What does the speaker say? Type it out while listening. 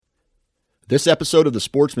This episode of the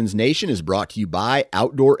Sportsman's Nation is brought to you by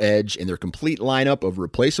Outdoor Edge and their complete lineup of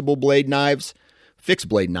replaceable blade knives, fixed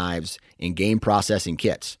blade knives, and game processing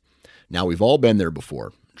kits. Now, we've all been there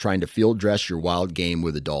before, trying to field dress your wild game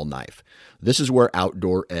with a dull knife. This is where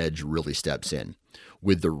Outdoor Edge really steps in.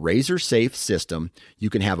 With the Razor Safe system, you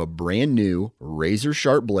can have a brand new razor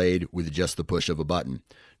sharp blade with just the push of a button.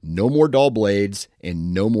 No more dull blades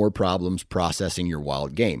and no more problems processing your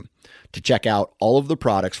wild game. To check out all of the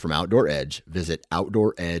products from Outdoor Edge, visit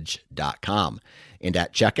OutdoorEdge.com. And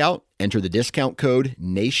at checkout, enter the discount code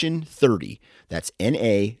NATION30. That's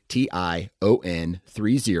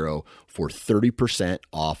NATION30 for 30%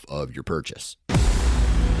 off of your purchase.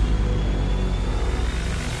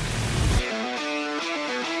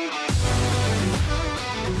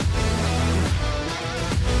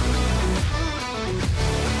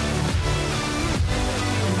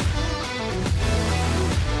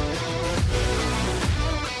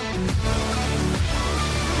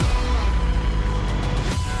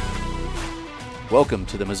 Welcome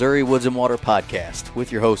to the Missouri Woods and Water Podcast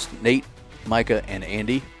with your hosts, Nate, Micah, and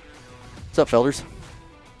Andy. What's up, fellas?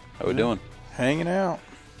 How we doing? Hanging out.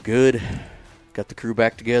 Good. Got the crew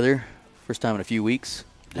back together. First time in a few weeks.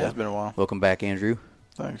 Yeah, it's been a while. Welcome back, Andrew.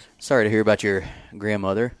 Thanks. Sorry to hear about your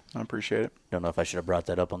grandmother. I appreciate it. Don't know if I should have brought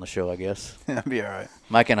that up on the show, I guess. That'd be all right.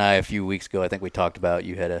 Mike and I, a few weeks ago, I think we talked about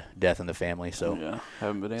you had a death in the family, so Yeah,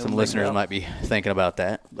 haven't been able some to listeners might be thinking about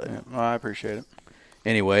that. But Yeah, well, I appreciate it.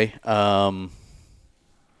 anyway,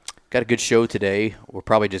 got a good show today. We're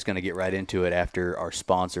probably just going to get right into it after our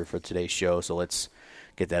sponsor for today's show, so let's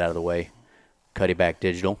get that out of the way. Cuddyback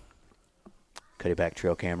Digital, Cuddyback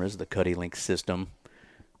Trail Cameras, the CuddyLink system.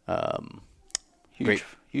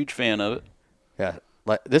 Huge fan of it. Yeah,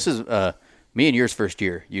 this is me and yours first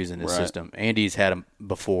year using this Right. system. Andy's had them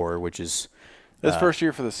before, which is This first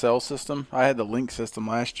year for the cell system, I had the link system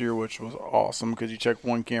last year, which was awesome because you check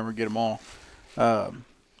one camera, get them all. The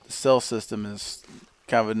cell system is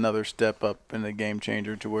kind of another step up in the game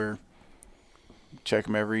changer to where you check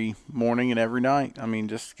them every morning and every night. I mean,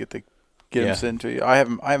 just get them sent to you. I have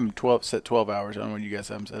them 12 hours. I don't know when you guys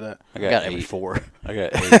have them set at. I got every 4. I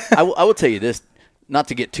got 8. I will tell you this, not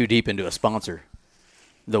to get too deep into a sponsor.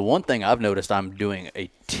 The one thing I've noticed I'm doing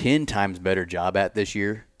a 10 times better job at this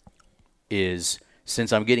year is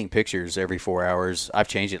since I'm getting pictures every 4 hours, I've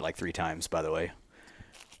changed it like 3 times, by the way.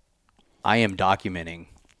 I am documenting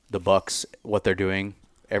the bucks, what they're doing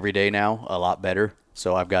every day now, a lot better.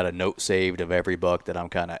 So I've got a note saved of every buck that I'm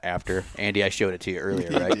kind of after. Andy, I showed it to you earlier,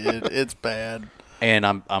 right? It's bad. And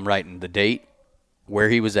I'm writing the date, where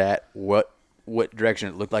he was at, what direction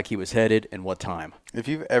it looked like he was headed, and what time. If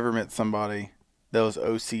you've ever met somebody that was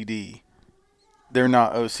OCD, they're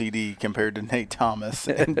not OCD compared to Nate Thomas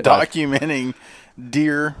and documenting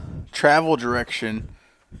deer travel direction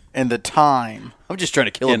and the time. I'm just trying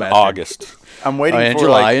to kill In him August. I'm waiting in for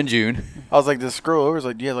July and June. I was like, to scroll over. It's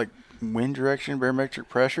like, do you have like wind direction, barometric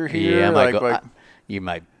pressure here? Yeah, I might like, go. You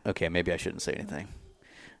might. Okay, maybe I shouldn't say anything.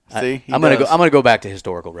 see, I'm gonna go back to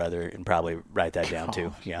historical rather and probably write that down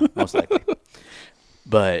too. Yeah, most likely.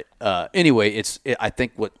 But anyway, I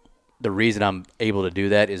think what the reason I'm able to do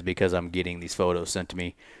that is because I'm getting these photos sent to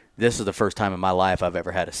me. This is the first time in my life I've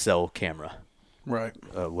ever had a cell camera, right.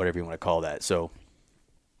 whatever you want to call that. So,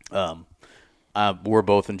 we're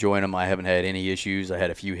both enjoying them. I haven't had any issues. I had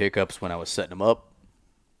a few hiccups when I was setting them up.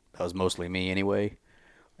 That was mostly me anyway,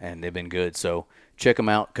 and they've been good. So check them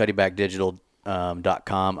out,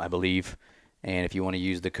 cuddybackdigital.com, I believe. And if you want to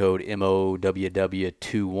use the code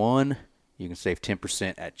MOWW21, you can save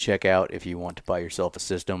 10% at checkout if you want to buy yourself a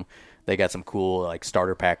system. They got some cool like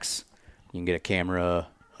starter packs. You can get a camera,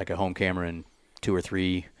 like a home camera, and 2 or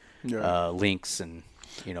 3 links, and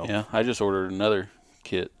Yeah, I just ordered another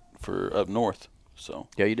kit for up north. So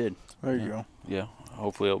Yeah, you did. There you go. yeah,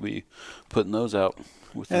 hopefully I'll be putting those out.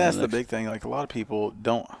 And that's the big thing. Like a lot of people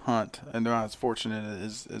don't hunt, and they're not as fortunate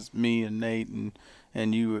as me and Nate and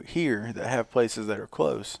you here that have places that are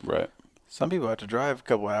close. Right. Some people have to drive a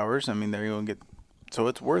couple hours. I mean, they're going to get so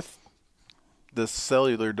it's worth the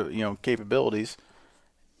cellular capabilities,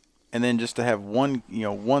 and then just to have one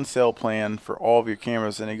cell plan for all of your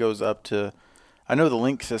cameras, and it goes up to. I know the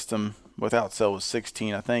link system without cell was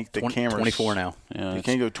 16. I think the cameras 24 now. Yeah, You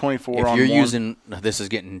can go 24 If on you're one. using, this is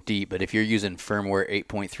getting deep, but if you're using firmware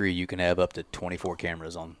 8.3, you can have up to 24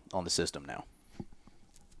 cameras on the system now.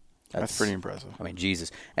 That's pretty impressive. I mean,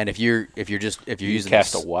 Jesus. And if you're using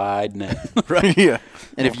cast this, a wide net. Right? Yeah.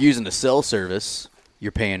 and if you're using the cell service,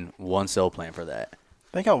 you're paying one cell plan for that.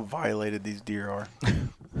 Think how violated these deer are.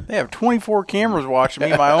 They have 24 cameras watching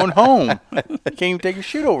me in my own home. Can't even take a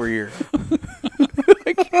shit over here.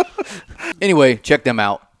 Anyway, check them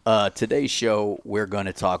out. Today's show, we're going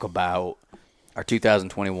to talk about our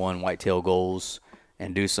 2021 whitetail goals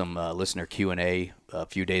and do some listener Q&A. A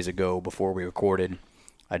few days ago before we recorded,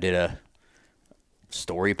 I did a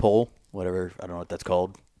story poll, whatever, I don't know what that's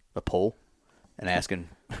called, a poll, and asking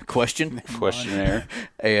Questionnaire.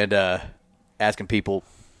 and asking people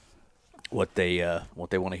what they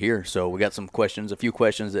want to hear. So we got some questions, a few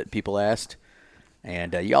questions that people asked,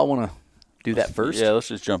 and y'all want to do that first? Yeah, let's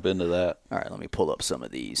just jump into that. All right, let me pull up some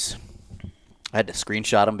of these. I had to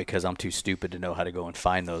screenshot them because I'm too stupid to know how to go and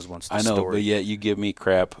find those once the I know, story. but yet you give me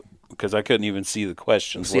crap because I couldn't even see the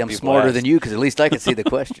questions. See, I'm smarter than you because at least I could see the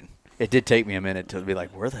question. It did take me a minute to be like,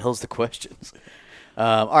 where the hell's the questions?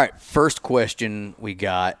 All right, first question we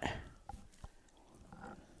got.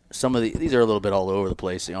 Some of these are a little bit all over the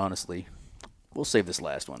place, honestly. We'll save this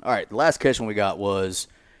last one. All right, the last question we got was,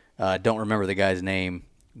 don't remember the guy's name.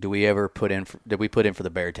 Did we put in for the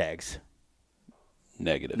bear tags?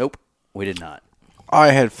 Negative. Nope, we did not.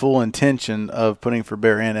 I had full intention of putting for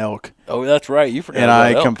bear and elk, Oh, that's right. You forgot and about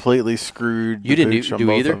I elk. completely screwed. You the didn't pooch do on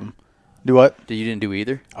both either? of them. Do what? You didn't do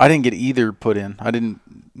either? I didn't get either put in. I didn't.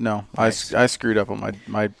 No, Nice. I screwed up on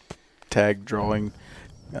my tag drawing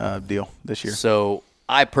deal this year. So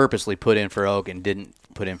I purposely put in for elk and didn't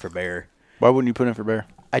put in for bear. Why wouldn't you put in for bear?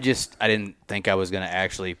 I didn't think I was going to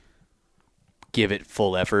actually give it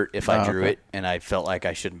full effort if I drew okay. it, and I felt like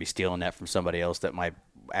I shouldn't be stealing that from somebody else that might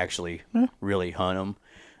actually really hunt them,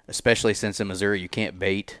 especially since in Missouri you can't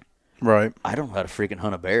bait. Right. I don't know how to freaking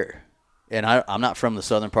hunt a bear, and I'm not from the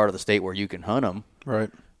southern part of the state where you can hunt them. Right.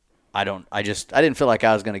 I didn't feel like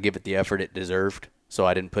I was going to give it the effort it deserved, so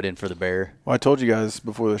I didn't put in for the bear. Well, I told you guys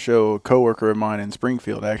before the show, a coworker of mine in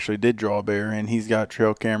Springfield actually did draw a bear, and he's got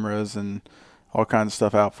trail cameras and all kinds of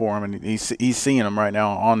stuff out for him, and he's seeing them right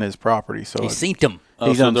now on his property. So He synced them. Oh,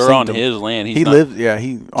 he's so done they're synced on them. his land. He lives. Yeah,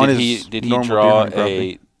 he on his. Did he normal draw deer hunting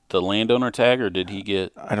property. the landowner tag, or did he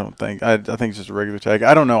get? I don't think. I think it's just a regular tag.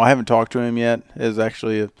 I don't know. I haven't talked to him yet. It's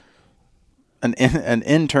actually an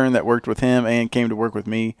intern that worked with him and came to work with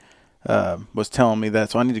me. Was telling me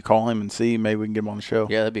that, so I need to call him and see. Maybe we can get him on the show.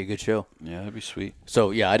 Yeah, that'd be a good show. Yeah, that'd be sweet.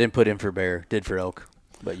 So yeah, I didn't put in for bear. Did for elk,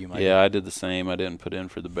 but you might. Yeah, I did the same. I didn't put in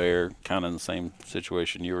for the bear. Kind of in the same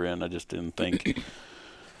situation you were in. I just didn't think.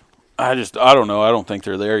 I don't know. I don't think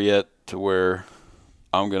they're there yet to where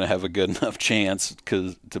I'm going to have a good enough chance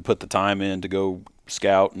to put the time in to go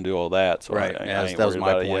scout and do all that. So Right. I Yeah, ain't that was worried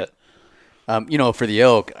my about it point. yet. For the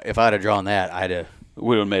elk, if I'd have drawn that, I'd We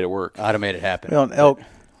would have made it work. have made it happen. Well, an elk,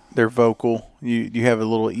 they're vocal. You have a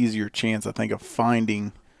little easier chance, I think, of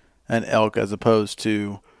finding an elk as opposed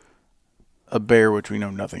to a bear, which we know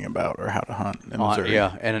nothing about or how to hunt in Missouri.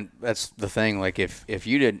 Yeah, and that's the thing. Like if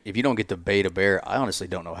you don't get to bait a bear, I honestly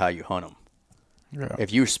don't know how you hunt them. Yeah.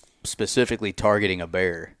 If you're specifically targeting a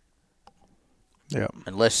bear, Yeah.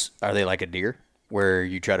 unless are they like a deer where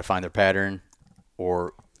you try to find their pattern,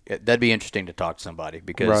 or that'd be interesting to talk to somebody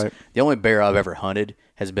because Right. the only bear I've ever hunted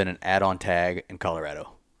has been an add-on tag in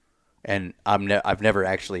Colorado, and I've never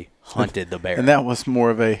actually hunted the bear. And that was more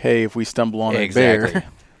of a, hey, if we stumble on exactly. a bear.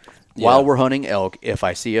 While we're hunting elk, if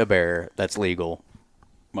I see a bear that's legal,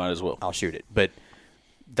 Might as well. I'll shoot it. But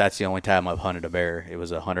that's the only time I've hunted a bear. It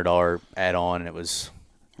was $100 add-on, and it was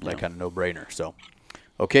like kind of no-brainer. So,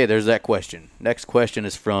 okay, there's that question. Next question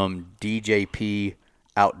is from DJP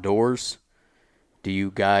Outdoors. Do you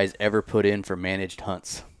guys ever put in for managed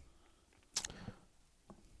hunts?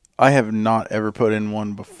 I have not ever put in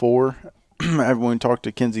one before. When we talked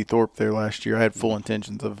to Kenzie Thorpe there last year, I had full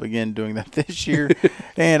intentions of, again, doing that this year.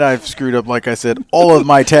 And I've screwed up, like I said, all of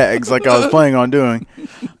my tags like I was planning on doing.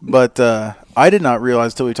 But I did not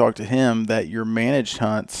realize until we talked to him that your managed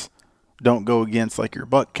hunts don't go against, like, your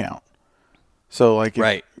buck count. So, like,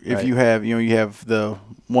 if you have, you have the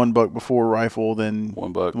one buck before rifle, then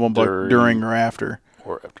One buck during or after.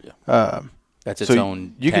 Or after, yeah. That's its So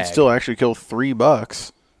own you tag. could still actually kill 3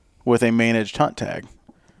 bucks with a managed hunt tag.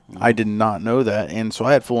 I did not know that, and so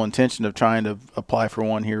I had full intention of trying to apply for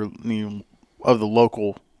one here, of the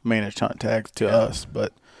local managed hunt tags to us,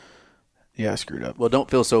 but yeah, I screwed up. Well,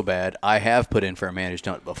 don't feel so bad. I have put in for a managed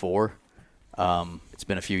hunt before. It's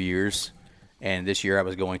been a few years, and this year I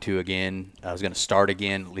was going to again. I was going to start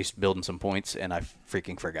again, at least building some points, and I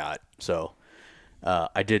freaking forgot. So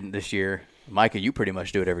I didn't this year. Micah, you pretty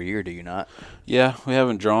much do it every year, do you not? Yeah, we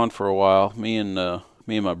haven't drawn for a while. Me and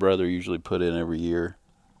my brother usually put in every year,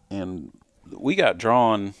 and we got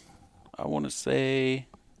drawn. I want to say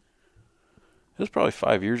it was probably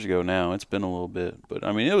 5 years ago now. It's been a little bit, but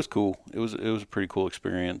I mean it was cool. It was a pretty cool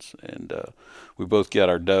experience, and we both got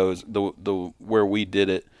our does. The where we did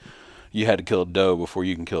it, you had to kill a doe before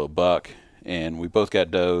you can kill a buck, and we both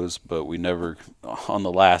got does, but we never. On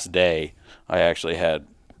the last day, I actually had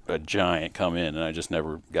a giant come in, and I just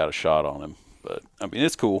never got a shot on him. But I mean,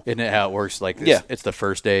 it's cool. Isn't it how it works? Like, it's the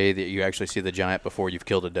first day that you actually see the giant before you've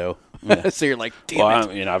killed a doe. Yeah. So you're like, damn Well,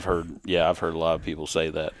 it. I mean, I've heard a lot of people say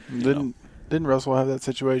that. Didn't Russell have that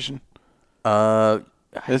situation?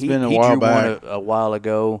 It's been a he while drew back. one a while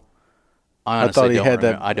ago. I honestly thought he don't had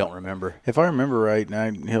that- I don't remember. If I remember right,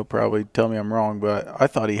 and he'll probably tell me I'm wrong, but I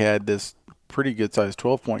thought he had this pretty good sized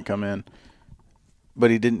 12-point come in, but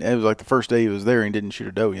he didn't. It was like the first day he was there and he didn't shoot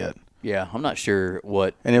a doe yet, Yeah, I'm not sure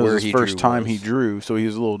what. and it was where his he first drew time was. he drew, so he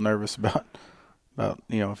was a little nervous about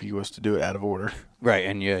if he was to do it out of order. Right,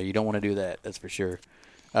 and yeah, you don't want to do that. That's for sure.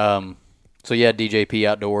 So yeah, DJP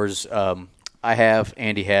Outdoors. I have.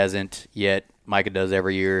 Andy hasn't yet. Micah does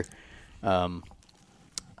every year.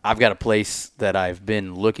 I've got a place that I've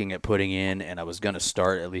been looking at putting in, and I was going to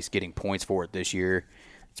start at least getting points for it this year.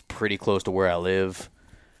 It's pretty close to where I live.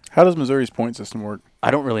 How does Missouri's point system work? I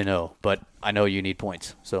don't really know, but I know you need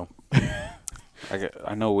points. So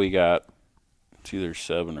I know we got it's either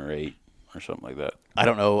 7 or 8 or something like that. I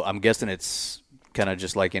don't know. I'm guessing it's kind of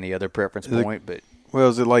just like any other preference point, but Well,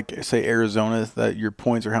 is it like, say, Arizona, that your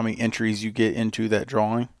points are how many entries you get into that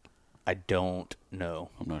drawing? I don't know.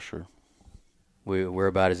 I'm not sure. We're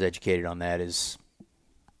about as educated on that as.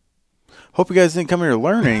 Hope you guys didn't come here to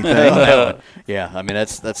learn anything. Yeah, I mean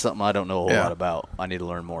that's something I don't know a whole Yeah. lot about. I need to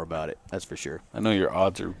learn more about it. That's for sure. I know your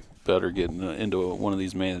odds are better getting into one of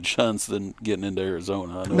these managed hunts than getting into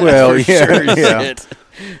Arizona. I know Well, For yeah, sure is yeah. it.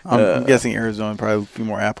 I'm guessing Arizona probably a few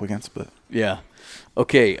more applicants, but Yeah.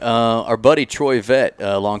 Okay. Our buddy Troy Vett,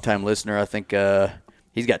 a longtime listener, I think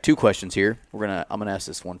he's got 2 questions here. I'm gonna ask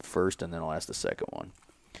this one first, and then I'll ask the second one.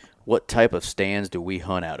 What type of stands do we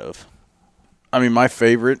hunt out of? I mean, my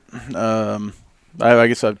favorite, I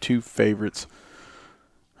guess I have 2 favorites.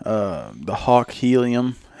 The Hawk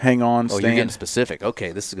Helium hang-on Oh, stand. you're getting specific.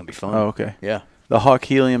 Okay, this is gonna be fun. Oh, okay. Yeah. The Hawk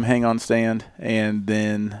Helium hang-on stand, and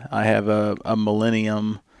then I have a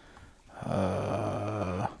Millennium.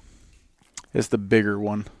 It's the bigger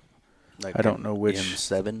one. Like I don't know which.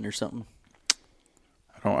 M7 or something.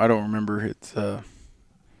 I don't remember. So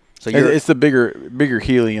you're It's the bigger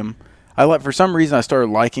Helium. For some reason I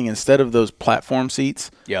started liking, instead of those platform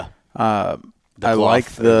seats. yeah. I cloth like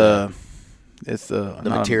or it's the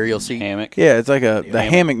material seat. hammock. Yeah, it's like the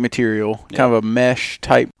hammock. hammock material, Yeah. kind of a mesh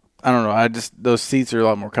type. I don't know. Those seats are a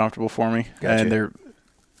lot more comfortable for me, Gotcha. and they're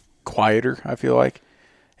quieter, I feel like.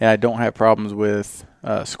 And I don't have problems with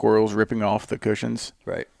squirrels ripping off the cushions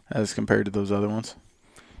Right. as compared to those other ones.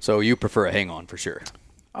 So you prefer a hang-on for sure.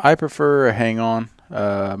 I prefer a hang-on.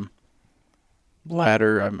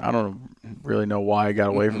 Ladder, I don't really know why I got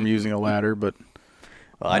away from using a ladder, but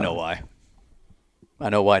Well, I know why. I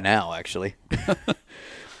know why now, actually.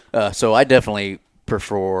 So I definitely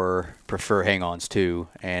prefer hang-ons too,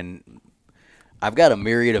 and I've got a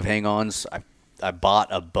myriad of hang-ons. I bought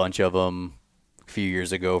a bunch of them a few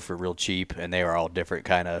years ago for real cheap, and they are all different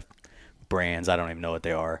kind of brands. I don't even know what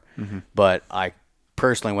they are, but I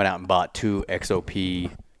personally went out and bought 2 XOP.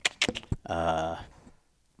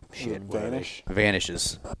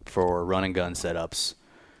 Vanishes for run and gun setups.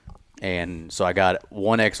 And so I got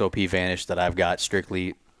one XOP Vanish that I've got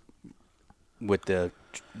strictly with the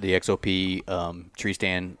XOP tree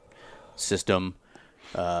stand system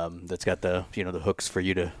that's got the the hooks for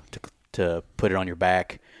you to put it on your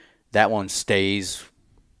back. That one stays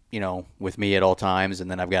with me at all times, and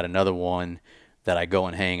then I've got another one that I go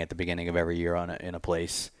and hang at the beginning of every year in a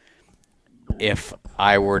place. If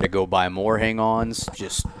I were to go buy more hang-ons,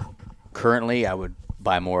 just currently I would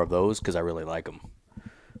buy more of those because I really like them.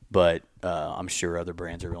 But I'm sure other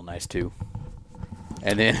brands are real nice too.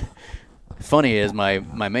 And then, funny is my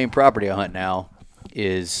main property I hunt now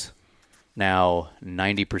is now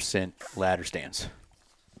 90% ladder stands.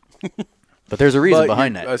 But there's a reason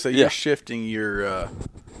behind that. So you're shifting your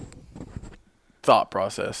thought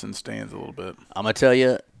process in stands a little bit. I'm going to tell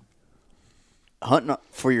you, hunting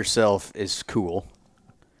for yourself is cool.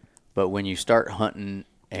 But when you start hunting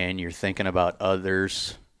and you're thinking about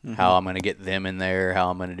others, how I'm going to get them in there, how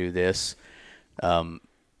I'm going to do this,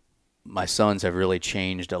 my sons have really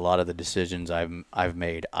changed a lot of the decisions I've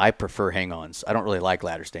made. I prefer hang-ons. I don't really like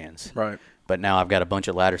ladder stands. Right. But now I've got a bunch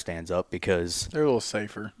of ladder stands up because They're a little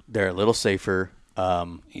safer. they're a little safer.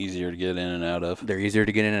 Easier to get in and out of. They're easier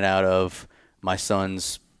to get in and out of. My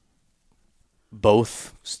sons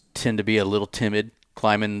both tend to be a little timid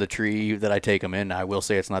climbing the tree that I take them in. I will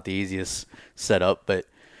say it's not the easiest setup, but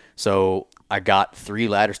so I got 3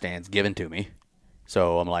 ladder stands given to me.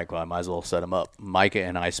 So I'm like, well, I might as well set them up. Micah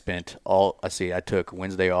and I spent I took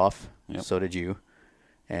Wednesday off. Yep. So did you.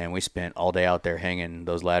 and we spent all day out there hanging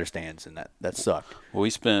those ladder stands, and that sucked. Well,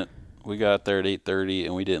 we got there at 8:30,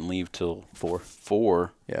 and we didn't leave till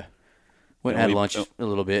 4. Yeah. Went and had lunch a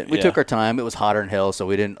little bit. We took our time. It was hotter than hell, so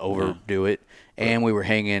we didn't overdo it. And we were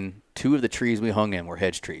hanging, 2 of the trees we hung in were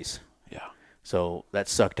hedge trees. Yeah. So that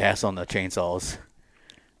sucked ass on the chainsaws.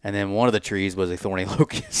 And then one of the trees was a thorny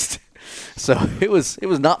locust. So it was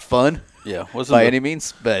not fun. Yeah. By any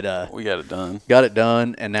means, but we got it done. Got it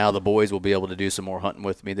done, and now the boys will be able to do some more hunting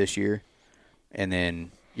with me this year. And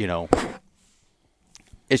then,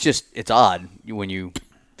 it's odd when you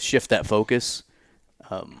shift that focus.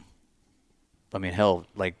 I mean, hell,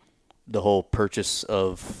 like the whole purchase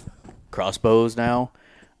of crossbows now,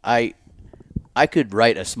 I could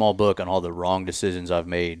write a small book on all the wrong decisions I've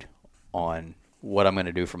made on what I'm going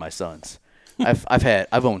to do for my sons.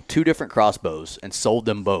 I've owned 2 different crossbows and sold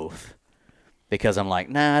them both because I'm like,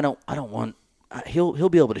 nah, I don't want. He'll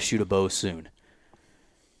be able to shoot a bow soon,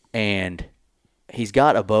 and he's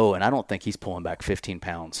got a bow, and I don't think he's pulling back 15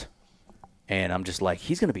 pounds, and I'm just like,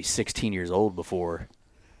 he's going to be 16 years old before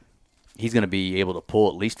he's going to be able to pull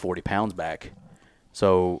at least 40 pounds back.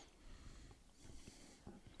 So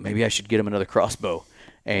maybe I should get him another crossbow.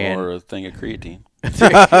 Or a thing of creatine.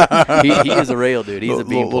 he is a rail dude. He's a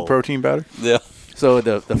bean little protein powder. Yeah. So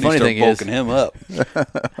the funny thing is, bulking him up.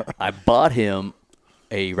 I bought him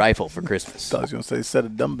a rifle for Christmas. I was going to say a set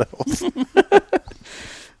of dumbbells.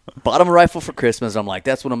 Bought him a rifle for Christmas. I'm like,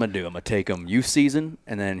 that's what I'm going to do. I'm going to take him youth season,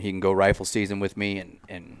 and then he can go rifle season with me,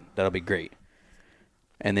 and that'll be great.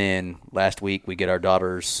 And then last week we get our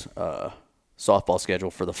daughter's softball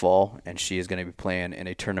schedule for the fall, and she is going to be playing in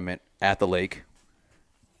a tournament at the lake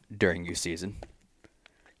during youth season.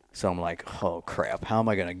 So I'm like, oh crap, how am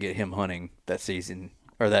I going to get him hunting that season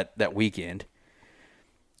or that weekend?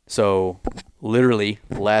 So literally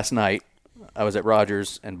last night I was at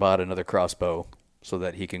Rogers and bought another crossbow so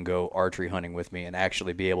that he can go archery hunting with me and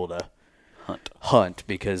actually be able to hunt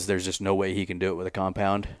because there's just no way he can do it with a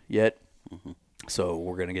compound yet. Mm-hmm. So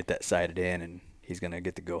we're going to get that sighted in, and he's going to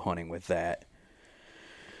get to go hunting with that.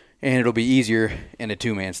 And it'll be easier in a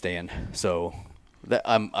 2-man stand. So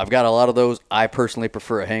I've got a lot of those. I personally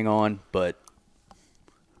prefer a hang-on, but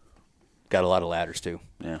got a lot of ladders too.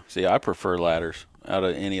 Yeah. See, I prefer ladders. Out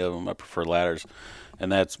of any of them, I prefer ladders.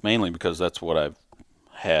 And that's mainly because that's what I've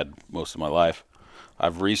had most of my life.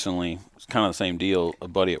 I've recently, it's kind of the same deal, a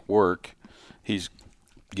buddy at work, he's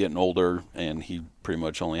getting older, and he pretty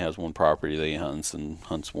much only has one property that he hunts and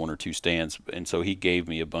hunts 1 or 2 stands. And so he gave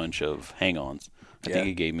me a bunch of hang-ons. I think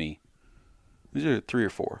he gave me, these are 3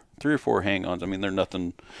 or 4 hang-ons. I mean, they're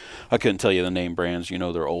nothing, I couldn't tell you the name brands,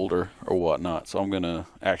 they're older or whatnot. So I'm going to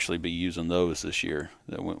actually be using those this year.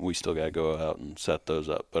 We still got to go out and set those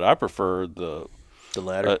up. But I prefer the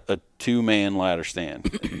ladder, a 2-man ladder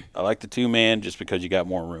stand. I like the 2-man just because you got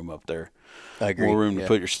more room up there. I agree. More room to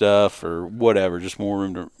put your stuff or whatever, just more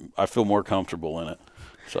room to, I feel more comfortable in it.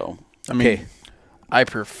 So, I mean, I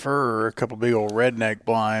prefer a couple big old redneck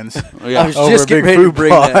blinds. I was just getting ready to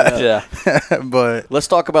bring that up. Yeah. But let's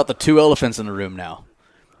talk about the 2 elephants in the room now.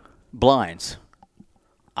 Blinds.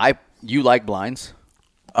 You like blinds?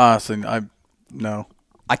 Honestly, no.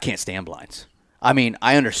 I can't stand blinds. I mean,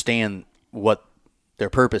 I understand what their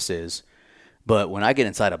purpose is, but when I get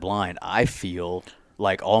inside a blind, I feel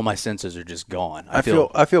like all my senses are just gone. I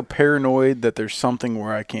feel paranoid that there's something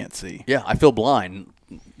where I can't see. Yeah, I feel blind.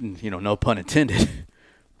 No pun intended.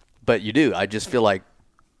 But you do. I just feel like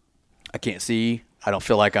I can't see. I don't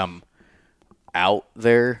feel like I'm out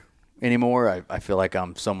there anymore. I feel like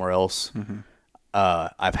I'm somewhere else. Mm-hmm.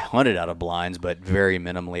 I've hunted out of blinds, but very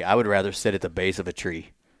minimally. I would rather sit at the base of a tree.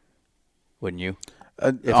 Wouldn't you?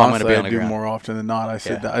 If honestly, I'm going to be on the ground. More often than not.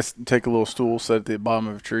 I take a little stool, sit at the bottom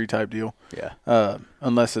of a tree type deal. Yeah.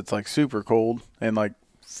 Unless it's like super cold and like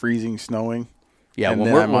freezing, snowing. Yeah,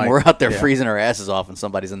 when we're out there freezing our asses off and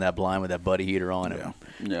somebody's in that blind with that buddy heater on,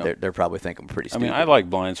 they're probably thinking pretty stupid. I mean, I like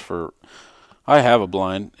blinds I have a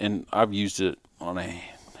blind, and I've used it on a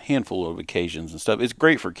handful of occasions and stuff. It's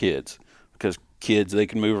great for kids because kids, they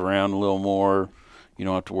can move around a little more. You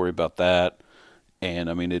don't have to worry about that.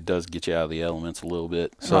 And, I mean, it does get you out of the elements a little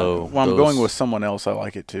bit. So when I'm going with someone else, I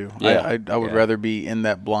like it too. Yeah. I would rather be in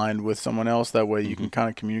that blind with someone else. That way you can kind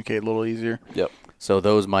of communicate a little easier. Yep. So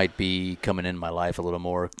those might be coming in my life a little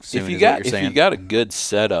more soon. If you got a good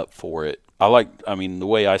setup for it, the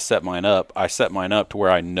way I set mine up to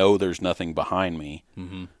where I know there's nothing behind me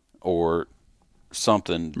or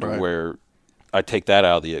something where I take that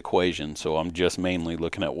out of the equation. So I'm just mainly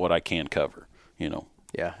looking at what I can cover,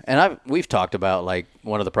 Yeah, and we've talked about, like,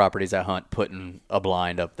 one of the properties I hunt, putting a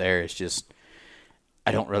blind up there. It's just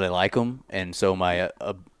I don't really like them, and so my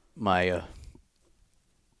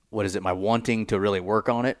my wanting to really work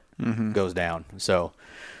on it goes down. So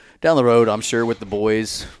down the road, I'm sure with the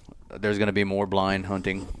boys, there's going to be more blind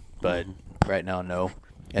hunting, but right now, no.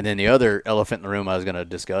 And then the other elephant in the room I was going to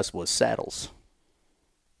discuss was saddles.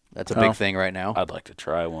 That's a big thing right now. I'd like to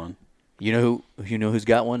try one. You know who's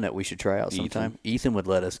got one that we should try out sometime? Ethan would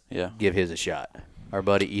let us give his a shot. Our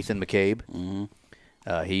buddy Ethan McCabe.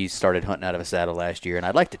 Mm-hmm. He started hunting out of a saddle last year, and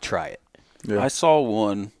I'd like to try it. Yeah. I saw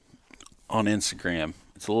one on Instagram.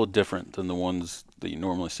 It's a little different than the ones that you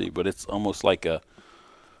normally see, but it's almost like a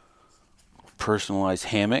personalized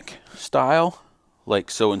hammock style.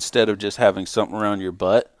 Like, so instead of just having something around your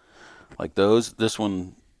butt, like those, this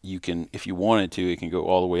one you can, if you wanted to, it can go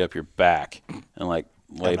all the way up your back and like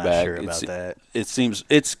lay I'm back. not sure about that. It seems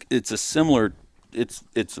it's a similar. It's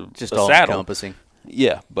just a all saddle. encompassing.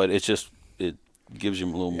 Yeah, but it gives you a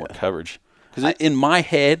little more coverage. Because in my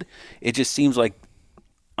head, it just seems like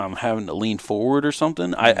I'm having to lean forward or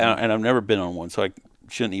something. And I've never been on one, so I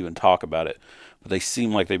shouldn't even talk about it. But they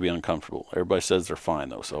seem like they'd be uncomfortable. Everybody says they're fine,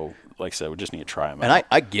 though. So, like I said, we just need to try them out. And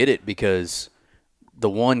I get it, because the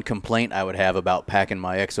one complaint I would have about packing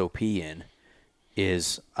my XOP in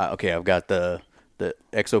is, I've got the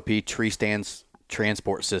XOP tree stands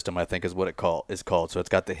transport system, I think is what is called. So it's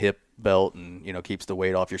got the hip belt and, keeps the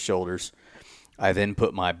weight off your shoulders. I then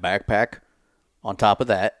put my backpack on top of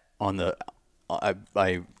that.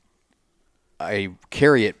 I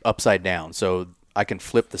carry it upside down, so I can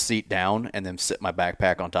flip the seat down and then sit my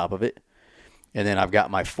backpack on top of it. And then I've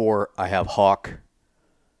got I have Hawk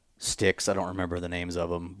sticks. I don't remember the names of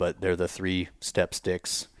them, but they're the 3-step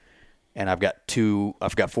sticks. And I've got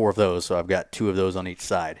 4 of those, so I've got 2 of those on each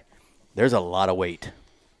side. There's a lot of weight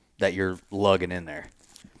that you're lugging in there.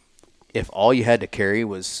 If all you had to carry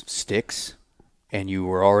was sticks and you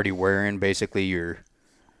were already wearing basically your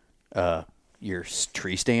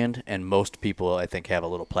tree stand, and most people I think have a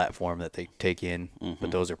little platform that they take in,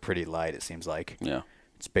 but those are pretty light, it seems like. Yeah.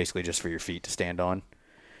 It's basically just for your feet to stand on.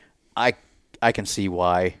 I can see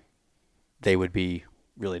why they would be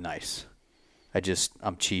really nice.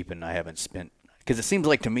 I'm cheap and I haven't spent, because it seems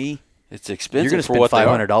like to me it's expensive. You're going to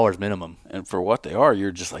spend $500 minimum. And for what they are,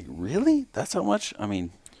 you're just like, really? That's how much? I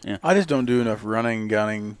mean, yeah. I just don't do enough running,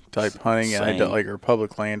 gunning type hunting, Same. and I don't, or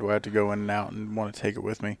public land where I have to go in and out and want to take it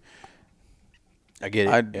with me. I get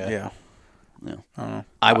it. Yeah. Yeah. I don't know.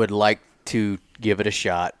 I would like to give it a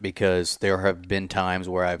shot, because there have been times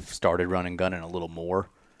where I've started running gunning a little more,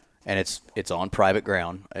 and it's on private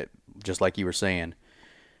ground, just like you were saying,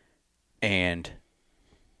 and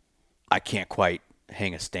I can't quite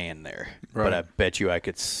hang a stand there. Right. But I bet you I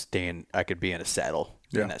could be in a saddle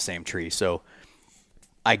in that same tree. So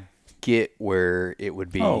I get where it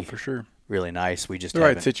would be for sure. really nice. We just The right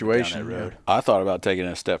haven't situation, down that road. I thought about taking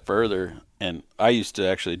it a step further, and I used to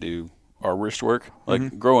actually do arborist work.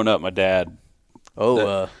 Like growing up, my dad.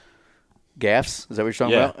 Gaffs? Is that what you're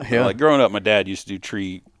talking about? Yeah. Like growing up, my dad used to do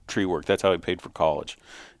tree work. That's how he paid for college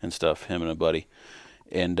and stuff, him and a buddy.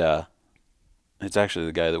 And it's actually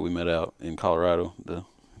the guy that we met out in Colorado.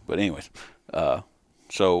 But anyways,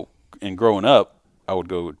 so in growing up, I would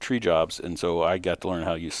go tree jobs, and so I got to learn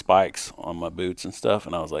how to use spikes on my boots and stuff.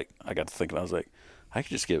 And I got to thinking, I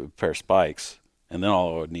could just get a pair of spikes, and then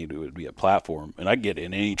all I would need would be a platform, and I'd get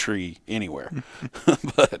in any tree anywhere.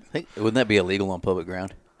 But Wouldn't that be illegal on public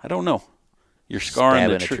ground? I don't know. You're scarring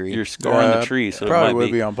the tree. You're scarring the tree, so probably it might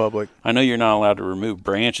would be on public. I know you're not allowed to remove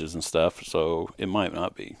branches and stuff, so it might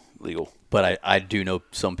not be legal. But I do know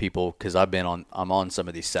some people, because I'm on some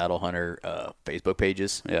of these saddle hunter Facebook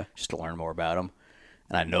pages, just to learn more about them,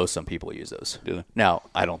 and I know some people use those. Do they? Now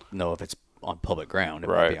I don't know if it's on public ground; it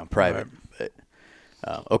might be on private. But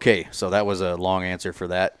okay, so that was a long answer for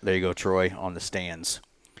that. There you go, Troy, on the stands.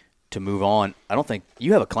 To move on, I don't think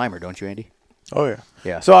you have a climber, don't you, Andy? Oh yeah.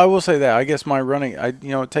 Yeah. So I will say that I guess my running,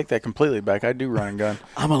 take that completely back. I do run and gun.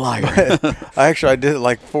 I'm a liar. I did it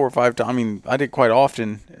like 4 or 5 times. I mean, I did quite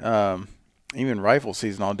often. Even rifle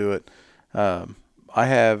season, I'll do it. I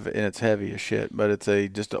have, and it's heavy as shit, but it's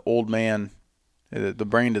just an old man. The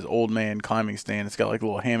brand is Old Man climbing stand. It's got like a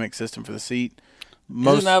little hammock system for the seat.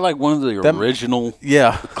 Isn't that like one of the original?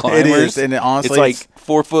 Yeah, climbers? It is, and honestly, it's like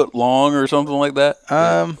 4 foot long or something like that.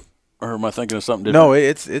 Or am I thinking of something different? No,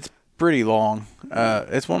 it's pretty long.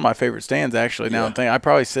 It's one of my favorite stands actually. Now I'm thinking, I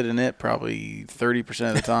probably sit in it probably 30%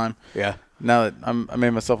 of the time. Yeah. Now that I made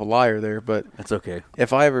myself a liar there, but That's okay.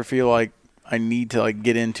 if I ever feel like I need to like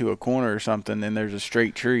get into a corner or something, and there's a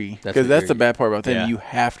straight tree, because that's the bad part about that. Yeah. You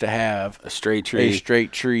have to have A straight tree. a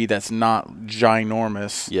straight tree that's not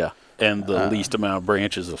ginormous. Yeah, and the least amount of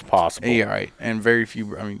branches as possible. Yeah, right. And very few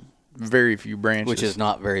branches. Which is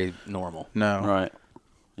not very normal. No. Right.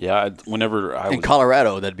 Yeah, whenever I In was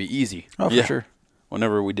Colorado, that'd be easy. Oh, for sure.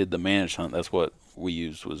 whenever we did the managed hunt, that's what we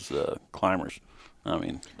used was climbers. I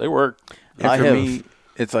mean, they work. And for me,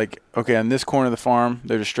 it's like, okay, on this corner of the farm,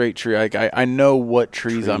 there's a straight tree. Like I know what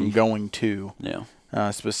trees I'm going to. Yeah.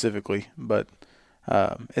 Specifically, but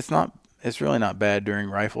it's really not bad during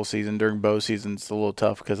rifle season. During bow season, it's a little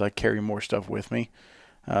tough because I carry more stuff with me.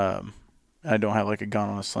 I don't have like a gun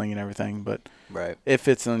on a sling and everything, but Right. it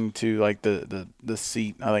fits into like the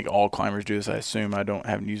seat. I think all climbers do this. I assume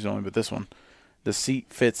haven't used it only, but this one, the seat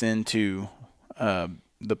fits into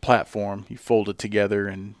the platform. You fold it together,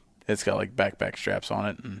 and it's got like backpack straps on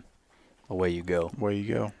it, and Away you go. away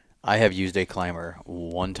you go. I have used a climber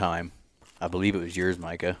one time. I believe it was yours,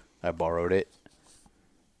 Micah. I borrowed it,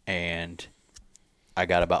 and I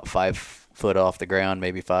got about 5 foot off the ground,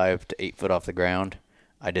 maybe 5 to 8 foot off the ground.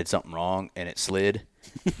 I did something wrong, and it slid,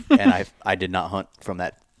 and I did not hunt from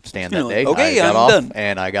that stand that You're like, day. "Okay, I got I'm off, done."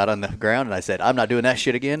 and I got on the ground, and I said, I'm not doing that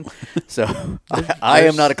shit again. So I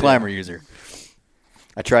am not a climber user.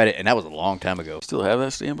 I tried it, and that was a long time ago. Still have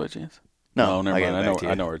that stand by chance? No, never I got mind. it back to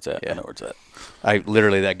you. I know where it's at. Yeah. I know where it's at. I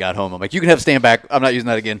literally that got home. I'm like, you can have stand back. I'm not using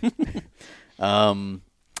that again.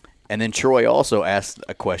 And then Troy also asked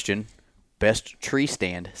a question: best tree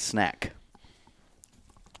stand snack.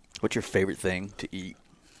 What's your favorite thing to eat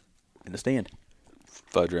in the stand?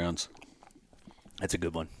 Fudge rounds. That's a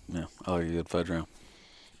good one. Yeah, I like a good fudge round.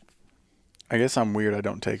 I guess I'm weird. I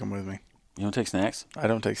don't take them with me. You don't take snacks? I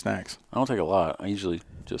don't take snacks. I don't take a lot. I usually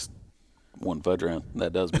just one fudge round.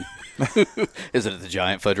 That does me. Is it the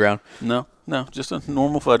giant fudge round? No, just a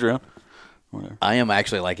normal fudge round. Whatever. I am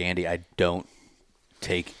actually like Andy. I don't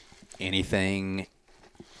take anything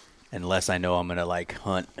unless I know I'm gonna like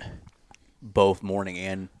hunt both morning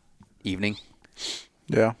and evening.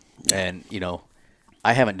 Yeah. And,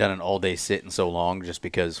 I haven't done an all-day sit in so long just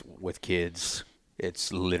because with kids,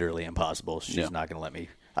 it's literally impossible. She's not going to let me.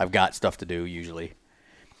 I've got stuff to do usually.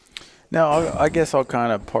 Now, I guess I'll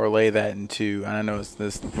kind of parlay that into, and I know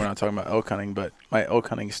we're not talking about elk hunting, but my elk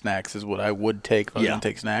hunting snacks is what I would take if I was going to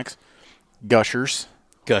take snacks. Gushers.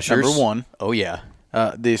 Gushers. Number one. Oh, yeah.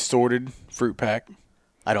 The assorted fruit pack.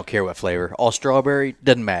 I don't care what flavor. All strawberry,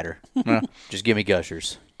 doesn't matter. Just give me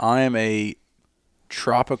Gushers. I am a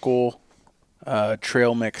tropical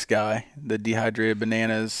trail mix guy. The dehydrated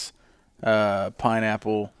bananas,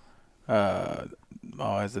 pineapple,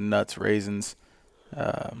 has the nuts, raisins,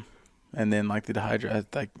 and then like the dehydrated,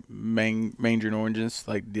 like mandarin oranges,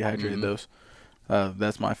 like dehydrated those.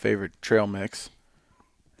 That's my favorite trail mix.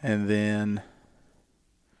 And then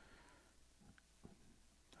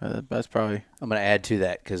that's probably. I'm going to add to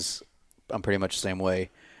that because I'm pretty much the same way.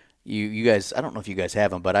 You guys, I don't know if you guys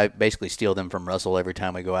have them, but I basically steal them from Russell every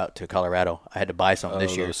time we go out to Colorado. I had to buy some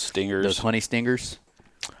this year. Those stingers. Those honey stingers.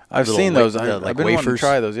 I've Little seen those. like I've been wanting to wafers.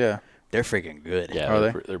 try those. Yeah. They're freaking good. Yeah, Are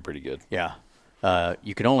they? They're pretty good. Yeah.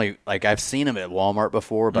 You can only, I've seen them at Walmart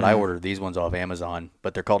before, but I ordered these ones off Amazon.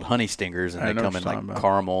 But they're called honey stingers, and I they know come what in you're like talking about.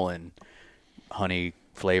 caramel and honey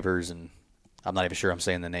flavors. And I'm not even sure I'm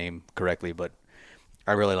saying the name correctly, but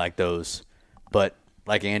I really like those. But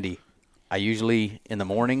like Andy, I usually, in the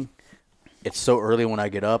morning, it's so early when I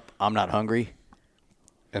get up, I'm not hungry.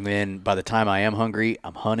 And then by the time I am hungry,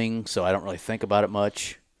 I'm hunting, so I don't really think about it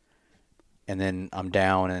much. And then I'm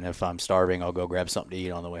down, and if I'm starving, I'll go grab something to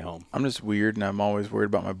eat on the way home. I'm just weird, and I'm always worried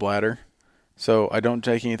about my bladder. So I don't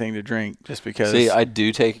take anything to drink just because. See, I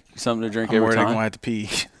do take something to drink I'm every worried I'm time. going to have to pee.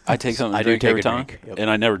 I take something I to do drink take every a time, drink. Yep. and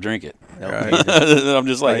I never drink it. Right. I'm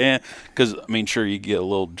just like, Right. because sure, you get a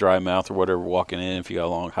little dry mouth or whatever walking in if you got a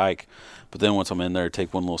long hike, but then once I'm in there, I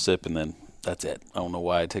take one little sip, and then that's it. I don't know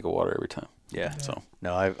why I take a water every time. Yeah. So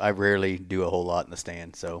No, I rarely do a whole lot in the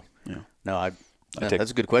stand. So, Yeah. no, take-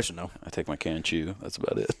 that's a good question, though. I take my can chew. That's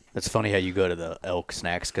about it. It's funny how you go to the elk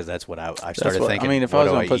snacks because that's what I That's started what, thinking. I mean, if what I was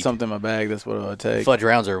do going to put eat? something in my bag, that's what I would take. Fudge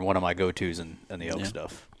rounds are one of my go-tos in the elk Yeah.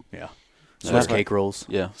 stuff. Yeah. Yeah. Swiss cake rolls.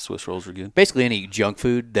 Yeah, Swiss rolls are good. Basically any junk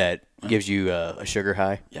food that gives you a sugar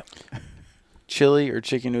high. Yep. Chili or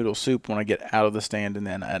chicken noodle soup when I get out of the stand and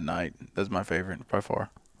then at night. That's my favorite by far.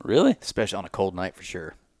 Really? Especially on a cold night for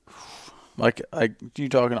sure. Like you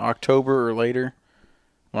talking October or later?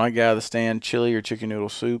 When I get out of the stand, chili or chicken noodle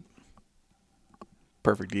soup.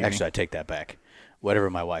 Perfect evening. Actually, I take that back. Whatever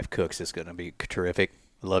my wife cooks is going to be terrific.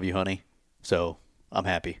 I love you, honey. So I'm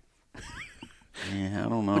happy. Yeah, I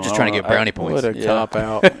don't know. We're just trying to get brownie points. What a Yeah. cop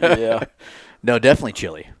out. Yeah. No, definitely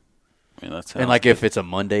chili. I mean, that's And like if it's a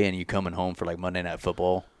Monday and you coming home for like Monday Night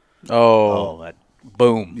Football, Oh, that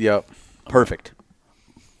boom, yep. perfect.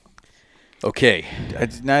 Okay,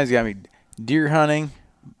 Now he's got me deer hunting,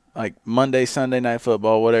 like Monday, Sunday night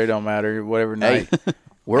football, whatever, don't matter, whatever night.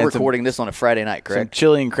 We're And recording this on a Friday night, some correct?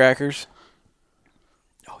 chili and crackers.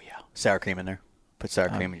 Oh, yeah. Sour cream in there. Put sour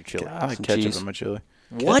cream in your chili. I like Some ketchup cheese. in my chili.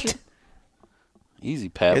 What? Easy,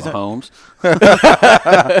 Pat Is it? Mahomes.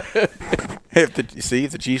 If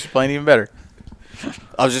the Chiefs are playing even better.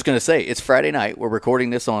 I was just going to say, it's Friday night. We're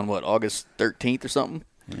recording this on, August 13th or something?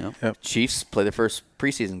 Yep. Chiefs play their first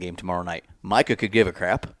preseason game tomorrow night. Micah could give a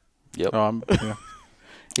crap. Yep. Yeah.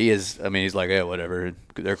 He is, he's like, yeah, whatever.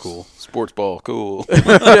 They're cool. Sports ball, cool.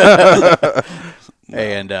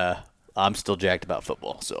 And I'm still jacked about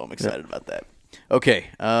football, so I'm excited about that. Okay,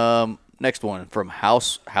 next one from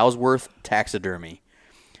Houseworth Taxidermy.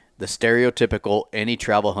 The stereotypical any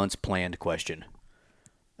travel hunts planned question.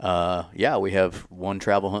 Yeah, we have one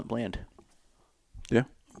travel hunt planned. Yeah.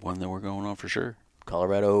 One that we're going on for sure.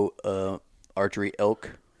 Colorado archery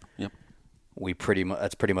elk. Yep.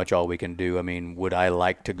 That's pretty much all we can do. Would I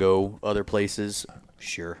like to go other places?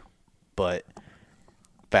 Sure. But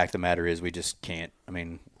fact of the matter is we just can't.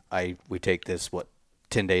 We take this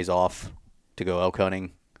 10 days off to go elk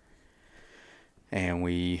hunting. And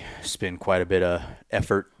we spend quite a bit of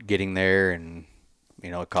effort getting there, and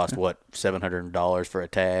it costs $700 for a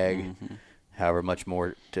tag, however much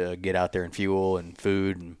more to get out there and fuel and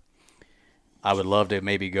food. And I would love to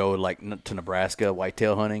maybe go to Nebraska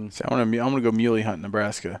whitetail hunting. So I'm gonna go muley hunt in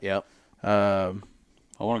Nebraska. Yep, I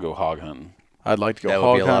want to go hog hunting. I'd like to go that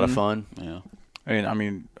hog would be a lot of hunting. fun. Yeah. I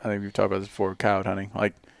think we've talked about this before. Coyote hunting.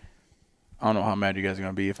 I don't know how mad you guys are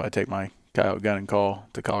gonna be if I take my coyote gun and call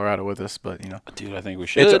to Colorado with us, but Dude, I think we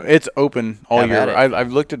should. it's open all Have year. at it.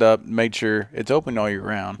 I've looked it up, made sure it's open all year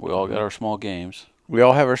round. We all got our small games. We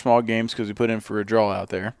all have our small games because we put in for a draw out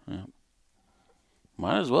there.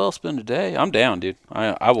 Might as well spend a day. I'm down, dude.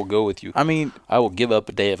 I will go with you. I I will give up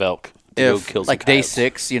a day of elk to go If- kill some Like day coyotes.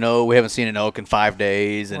 6, we haven't seen an elk in 5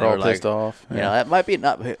 days, and we're all we're like, pissed off. that might be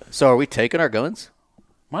not. So are we taking our guns?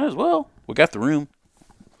 Might as well. We got the room.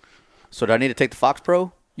 So do I need to take the Fox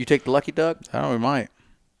Pro? You take the Lucky Duck? I don't know, we might.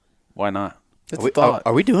 Why not? It's Are we, a thought.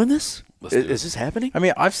 are we doing this? Let's do Is this happening?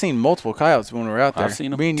 I've seen multiple coyotes when we were out there. I've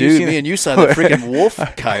seen 'em. Me and Dude, you me and you saw the freaking wolf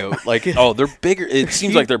coyote. Oh, they're bigger. It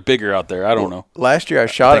seems like they're bigger out there. I don't know. Last year I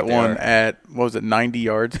shot at think they one are. at, 90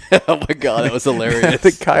 yards? Oh my god, that was hilarious.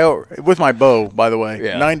 The coyote, with my bow, by the way,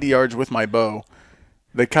 Yeah. 90 yards with my bow.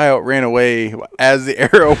 The coyote ran away as the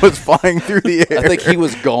arrow was flying through the air. I think he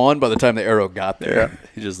was gone by the time the arrow got there. Yeah.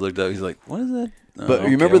 He just looked up. He's like, "What is that?" Oh, But okay,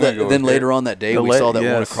 you remember I'm gonna that? go Then with later it. on that day, The we saw that one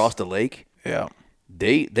yes. across the lake. Yeah,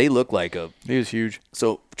 They look like a. he was huge.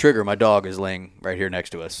 So Trigger, my dog, is laying right here next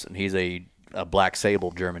to us, and he's a black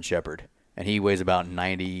sable German Shepherd, and he weighs about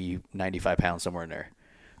 90, 95 pounds, somewhere in there.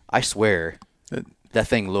 I swear, that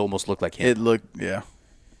thing almost looked like him. It looked, yeah.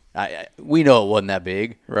 We know it wasn't that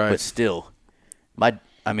big, Right. but still,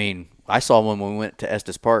 I saw one when we went to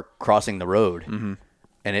Estes Park crossing the road,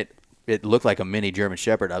 and it looked like a mini German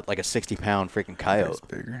Shepherd, like a 60-pound freaking coyote. It's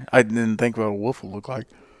bigger. I didn't think what a wolf would look like.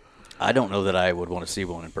 I don't know that I would want to see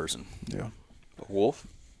one in person, Yeah. A wolf.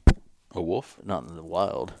 A wolf. not in the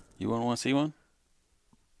wild. You wouldn't want to see one?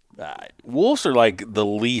 I- Wolves are like the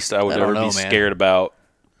least I would I don't ever know, be man. scared about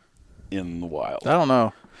in the wild. I don't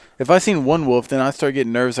know. If I seen one wolf, then I start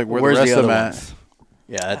getting nervous. Like where Where's the rest the of other them at? ones?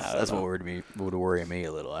 Yeah, that's what would worry me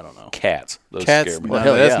a little. I don't know. Cats. Those Cats. scare me. No,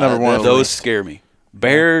 hell that's yeah, number one. that- Those scare me.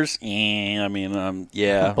 Bears, yeah.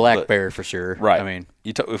 Black but- bear for sure. Right.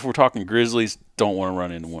 If we're talking grizzlies, don't want to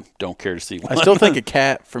run into one. Don't care to see one. I still think a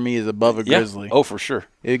cat for me is above a Yeah. grizzly. Oh, for sure.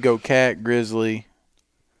 It'd go cat, grizzly,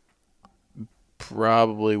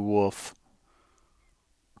 probably wolf.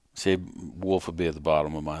 See, wolf would be at the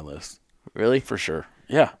bottom of my list Really? for sure.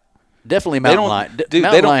 Yeah. Definitely They mountain don't- lion. dude, they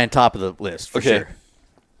Mountain don't- lion top of the list for Okay. sure.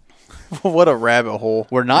 What a rabbit hole.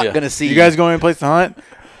 We're not Yeah. going to see You guys going any place to hunt?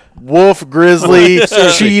 Wolf, grizzly,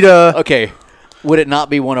 cheetah. Okay. Would it not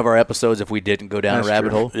be one of our episodes if we didn't go down That's a rabbit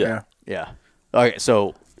true. hole? Yeah. Yeah. Okay,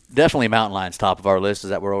 so definitely mountain lions top of our list. Is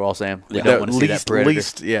that what we're all saying? We Yeah. don't want to see that predator.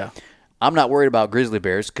 least, yeah. I'm not worried about grizzly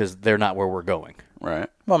bears because they're not where we're going. Right.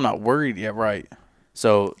 Well, I'm not worried. Yeah, right.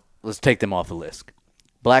 So let's take them off the list.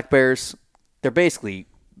 Black bears, they're basically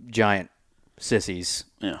giant sissies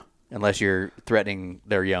Yeah. unless you're threatening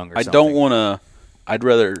their young or I something. don't want to.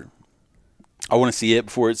 I want to see it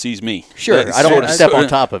before it sees me. Sure, That's I don't want to sort step of- on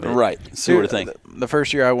top of it. Right. Sort of thing. The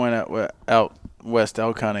first year I went out west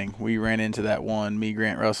elk hunting, we ran into that one, me,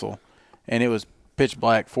 Grant Russell, and it was pitch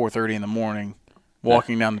black, 4:30 in the morning,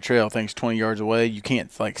 walking down the trail, things 20 yards away. You can't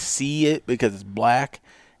see it because it's black,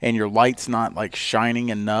 and your light's not shining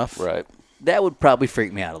enough. Right. That would probably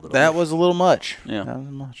freak me out a little That bit. was a little much. Yeah. That was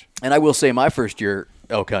much. And I will say my first year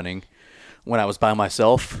elk hunting, when I was by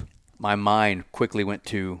myself, my mind quickly went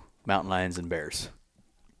to mountain lions and bears.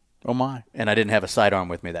 Oh my! and I didn't have a sidearm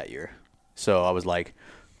with me that year. So I was like,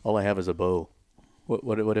 all I have is a bow.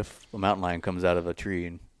 What if a mountain lion comes out of a tree?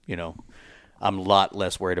 And I'm a lot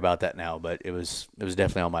less worried about that now. But it was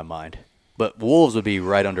definitely on my mind. But wolves would be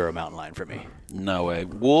right under a mountain lion for me. No way.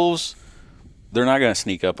 Wolves, they're not going to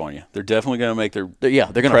sneak up on you. They're definitely going to make their They're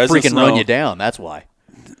going to presence freaking run known. you down. That's why.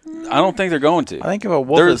 I don't think they're going to. I think if a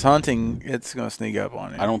wolf is hunting, it's going to sneak up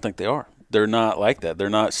on you. I don't think they are. They're not like that. They're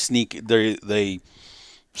not sneak. They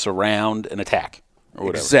surround and attack or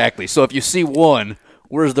whatever. Exactly. So if you see one,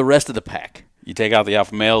 where's the rest of the pack? You take out the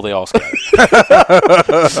alpha male, they all scatter.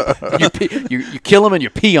 You kill them and you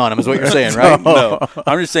pee on them is what you're saying, right? No,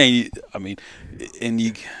 I'm just saying.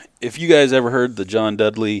 If you guys ever heard the John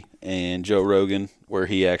Dudley and Joe Rogan, where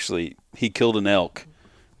he killed an elk,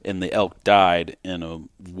 and the elk died in a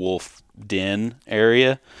wolf den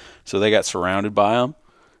area, so they got surrounded by him,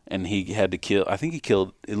 and he had to kill. I think he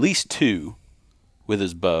killed at least 2 with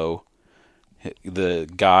his bow. The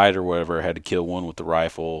guide or whatever had to kill one with the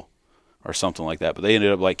rifle or something like that. But they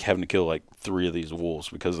ended up having to kill 3 of these wolves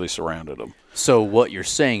because they surrounded them. So what you're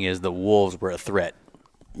saying is the wolves were a threat,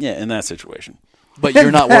 Yeah, in that situation. but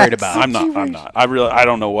you're not worried about it. I'm not. I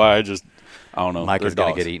don't know why. I don't know. Mike is They're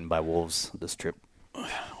going to dogs. get eaten by wolves this trip.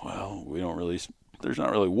 Well, we don't really. There's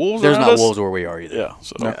not really wolves. There's around not us. wolves where we are either. Yeah,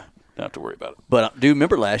 so don't have to worry about it. But dude,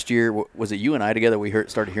 remember last year? Was it you and I together? We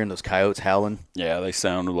started hearing those coyotes howling. Yeah, they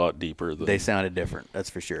sound a lot deeper. They sounded different. That's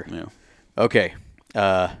for sure. Yeah. Okay,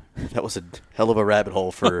 that was a hell of a rabbit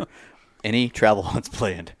hole for any travel hunts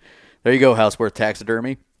planned. There you go, Houseworth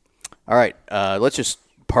Taxidermy. All right, let's just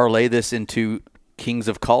parlay this into Kings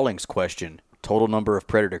of Calling's question. Total number of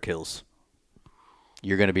predator kills.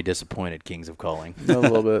 You're going to be disappointed, Kings of Calling. A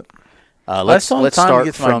little bit. Let's still have time to start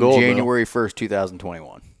get to my from goal, though. January 1st,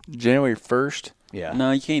 2021. January 1st. Yeah. No,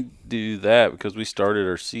 you can't do that because we started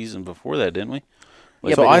our season before that, didn't we?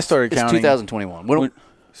 Yeah, so but I it's- started it's counting. 2021. When,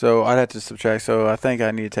 So I'd have to subtract. So I think I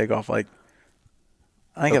need to take off I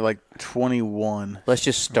think at 21. let's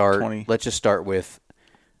just start. 20. Let's just start with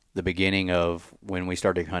the beginning of when we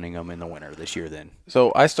started hunting them in the winter this year. Then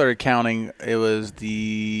So I started counting. It was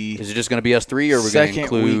the is it just going to be us 3, or are we going to second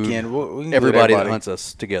include weekend. We can include everybody that hunts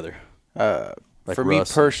us together? Like for Russ.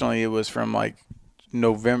 me personally, it was from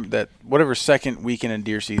November. That whatever second weekend in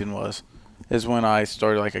deer season was, is when I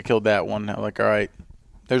started. I killed that one. I'm all right,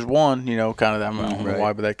 there's one. Kind of that. I don't know Right.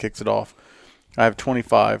 why, but that kicks it off. I have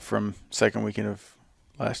 25 from second weekend of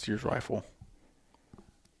last year's rifle.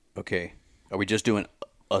 Okay, are we just doing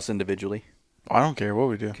us individually? I don't care what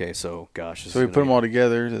we do. Okay, so gosh, So we put them all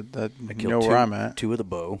together. That I you killed know two, where I'm at. 2 with a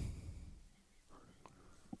bow.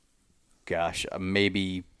 Gosh,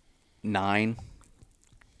 maybe 9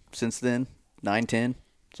 since then. 9, 10,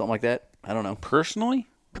 something like that. I don't know. Personally,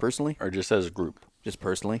 Personally, or just as a group? just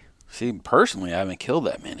personally. See, personally, I haven't killed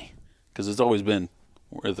that many because it's always been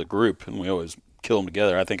with a group, and we always kill them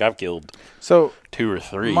together. I think I've killed So 2 or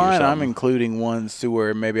 3. mine, or I'm something. including ones to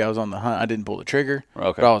where maybe I was on the hunt. I didn't pull the trigger,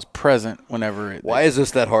 Okay. but I was present whenever it. Why is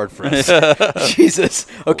this that hard for us? Jesus.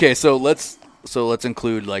 Okay, so let's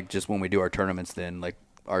include just when we do our tournaments, then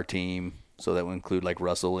our team, so that we include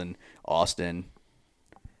Russell and Austin.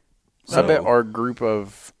 I bet our group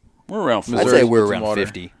of We're around I'd 40, say we're with some around water.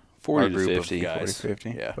 50. 40 our to group 50. of guys. 50.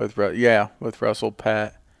 Yeah. With Russell,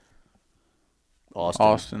 Pat,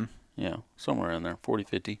 Austin. Yeah, somewhere in there. 40,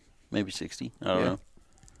 50, maybe 60. I don't Yeah. know.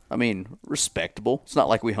 I mean, respectable. It's not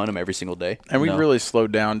like we hunt them every single day. and we No. really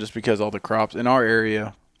slowed down just because all the crops in our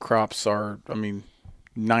area. Crops are,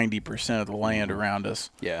 90% of the land around us.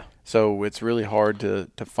 Yeah. So it's really hard to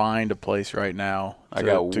find a place right now I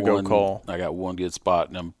got to one, go call. I got one good spot,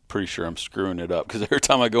 and I'm pretty sure I'm screwing it up because every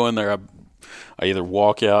time I go in there, I either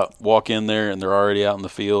walk in there, and they're already out in the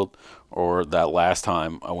field, or that last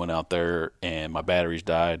time I went out there and my batteries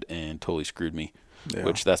died and totally screwed me. Yeah.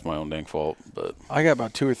 Which that's my own dang fault. But I got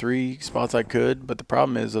about 2 or 3 spots I could, but the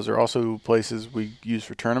problem is those are also places we use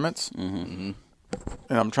for tournaments, and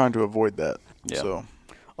I'm trying to avoid that. Yeah. So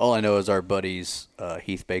All I know is our buddies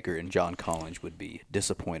Heath Baker and John Collins would be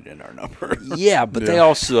disappointed in our number. yeah, but they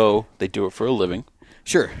also they do it for a living,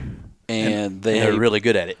 Sure. and They're really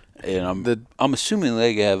good at it. And I'm assuming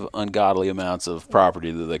they have ungodly amounts of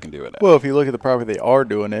property that they can do it at. well, if you look at the property they are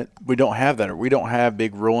doing it, we don't have that. We don't have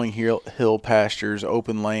big rolling hill pastures,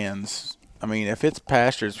 open lands. If it's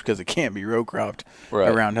pastures, because it can't be row cropped Right.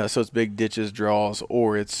 around us, so it's big ditches, draws,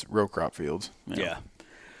 or it's row crop fields. Yeah.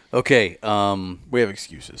 Okay. We have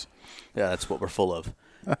excuses. Yeah, that's what we're full of.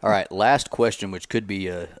 All right, last question, which could be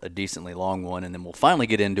a decently long one, and then we'll finally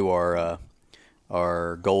get into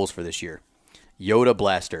our goals for this year. Yoda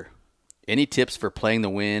Blaster. Any tips for playing the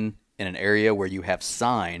wind in an area where you have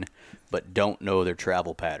sign but don't know their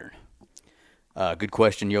travel pattern? Good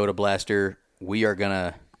question, Yoda Blaster. We're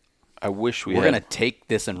gonna take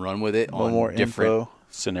this and run with it on more different info.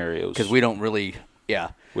 scenarios. because we don't really,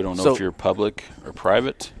 We don't know So- if you're public or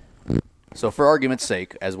private. So for argument's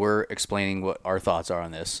sake, as we're explaining what our thoughts are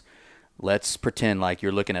on this, let's pretend like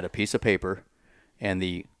you're looking at a piece of paper and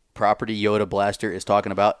the property Yoda Blaster is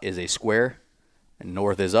talking about is a square, and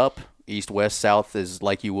north is up, east, west, south is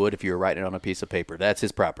like you would if you were writing it on a piece of paper. That's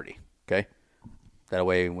his property, okay? That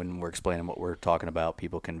way when we're explaining what we're talking about,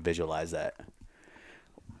 people can visualize that.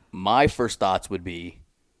 My first thoughts would be,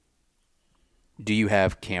 do you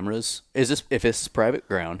have cameras? If this is private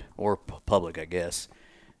ground or public, I guess,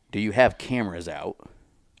 do you have cameras out?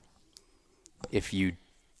 If you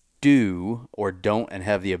do or don't and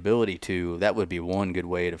have the ability to, that would be one good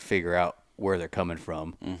way to figure out where they're coming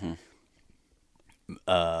from.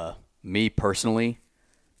 Me personally,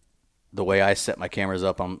 the way I set my cameras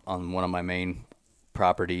up on one of my main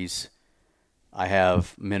properties, I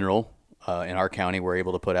have mineral. In our county, we're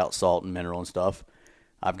able to put out salt and mineral and stuff.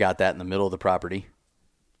 I've got that in the middle of the property.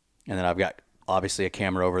 And then I've got, obviously, a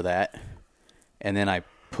camera over that. And then I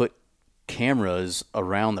put cameras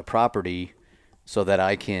around the property so that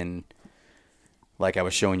I can, like I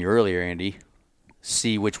was showing you earlier, Andy,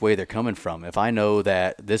 see which way they're coming from. If I know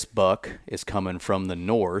that this buck is coming from the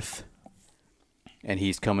north and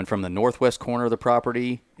he's coming from the northwest corner of the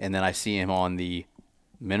property, and then I see him on the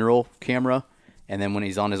mineral camera, and then when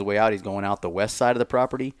he's on his way out, he's going out the west side of the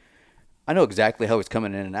property, I know exactly how he's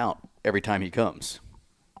coming in and out every time he comes.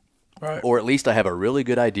 Right. Or at least I have a really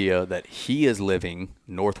good idea that he is living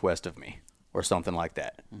northwest of me or something like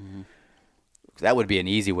that. Mm-hmm. That would be an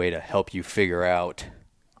easy way to help you figure out,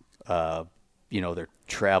 their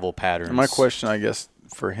travel patterns. And my question, I guess,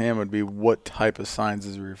 for him would be, what type of signs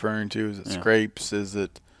is he referring to? Is it scrapes? Is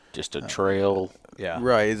it Just a trail. Yeah.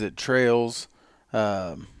 right? Is it trails?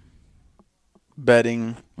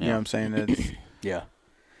 Bedding? You know what I'm saying? It's, Yeah.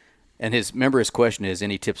 And his question is,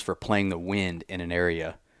 any tips for playing the wind in an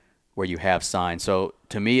area where you have signs? So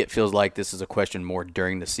to me, it feels like this is a question more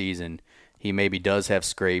during the season. He maybe does have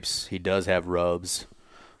scrapes. He does have rubs.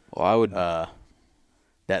 Well, I would.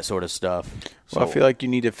 That sort of stuff. well, I feel like you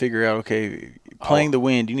need to figure out, okay, playing the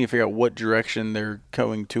wind, you need to figure out what direction they're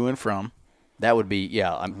going to and from. That would be,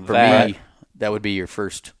 for That- me, that would be your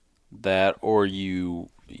first. That, or you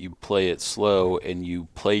play it slow and you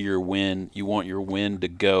play your wind. You want your wind to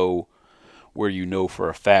go where you know for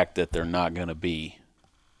a fact that they're not going to be.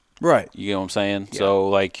 Right. You know what I'm saying? Yeah. So,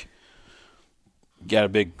 like, you got a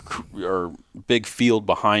big field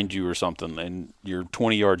behind you or something, and you're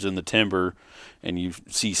 20 yards in the timber, and you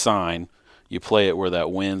see sign. You play it where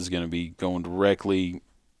that wind's going to be going directly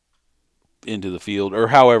into the field, or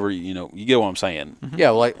however, you get what I'm saying. Mm-hmm.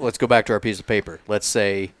 Yeah, well, let's go back to our piece of paper. Let's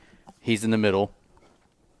say he's in the middle.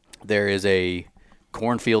 There is a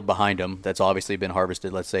cornfield behind him that's obviously been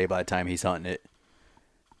harvested, let's say, by the time he's hunting it.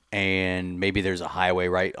 And maybe there's a highway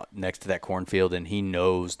right next to that cornfield, and he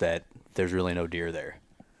knows that there's really no deer there.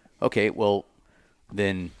 Okay, well,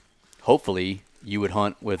 then hopefully you would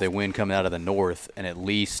hunt with a wind coming out of the north, and at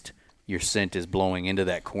least your scent is blowing into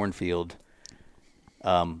that cornfield.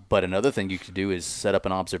 But another thing you could do is set up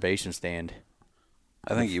an observation stand.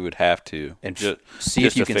 I think you would have to. And Ju- see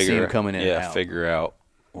just if you to can see figure- them coming in and Yeah, out. figure out.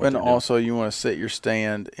 what And they're doing. also, you want to set your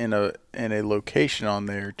stand in a location on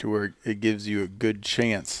there to where it gives you a good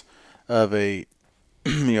chance of a,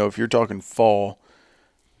 if you're talking fall,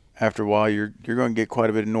 after a while you're going to get quite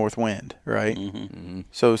a bit of north wind, right? Mm-hmm.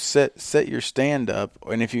 So set your stand up,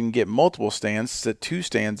 and if you can get multiple stands, set 2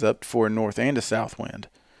 stands up for a north and a south wind.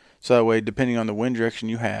 So that way, depending on the wind direction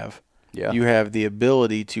you have, you have the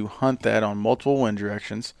ability to hunt that on multiple wind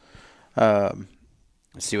directions.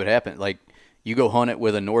 See what happens. Like, you go hunt it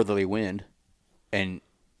with a northerly wind, and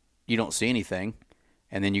you don't see anything,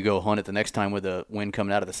 and then you go hunt it the next time with a wind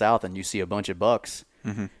coming out of the south, and you see a bunch of bucks.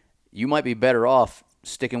 Mm-hmm. You might be better off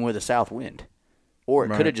sticking with a south wind, or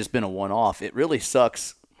it could have just been a one-off. It really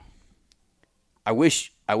sucks. I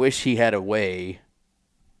wish he had a way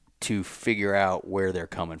to figure out where they're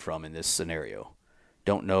coming from in this scenario.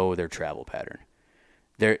 Don't know their travel pattern.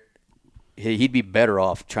 He'd be better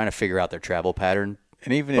off trying to figure out their travel pattern.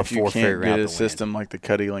 And even if you before can't figuring out get the a wind. system like the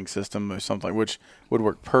Cuddy Link system or something, which would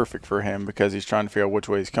work perfect for him because he's trying to figure out which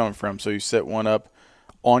way he's coming from. So you set one up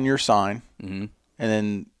on your sign, and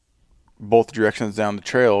then both directions down the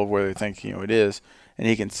trail of where they think it is, and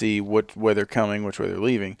he can see which way they're coming, which way they're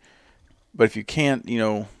leaving. But if you can't,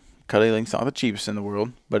 Cuddy Link's not the cheapest in the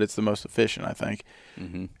world, but it's the most efficient, I think.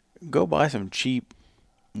 Mm-hmm. Go buy some cheap,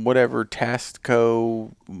 whatever,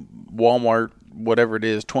 Tasco, Walmart, whatever it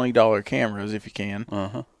is, $20 cameras if you can,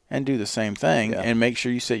 and do the same thing and make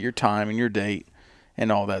sure you set your time and your date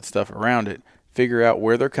and all that stuff around it. Figure out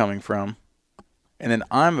where they're coming from. And then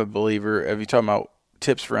I'm a believer, if you're talking about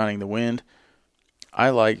tips for hunting the wind,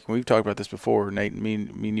 we've talked about this before, Nate, me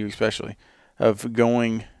and you especially, of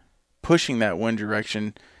pushing that wind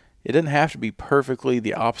direction. It doesn't have to be perfectly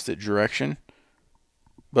the opposite direction,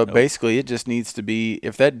 but basically it just needs to be,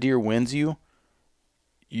 if that deer wins you,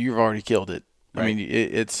 you've already killed it. Right. I mean,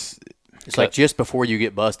 it's like just before you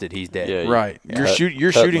get busted, he's dead. Yeah, right.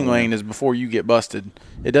 Your shooting lane is before you get busted.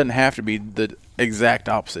 It doesn't have to be the exact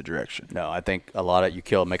opposite direction. No, I think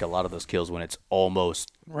make a lot of those kills when it's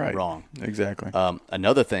almost wrong. Exactly.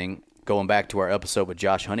 Another thing, going back to our episode with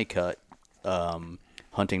Josh Honeycutt,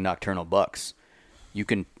 hunting nocturnal bucks, you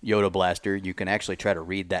can Yoda Blaster. You can actually try to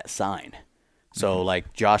read that sign. So,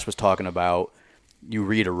 like Josh was talking about, you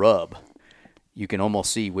read a rub, you can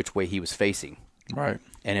almost see which way he was facing. Right.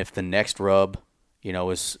 And if the next rub,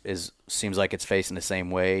 seems like it's facing the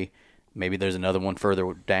same way, maybe there's another one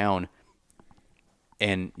further down,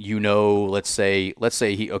 and let's say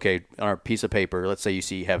on our piece of paper, let's say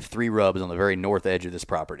you have 3 rubs on the very north edge of this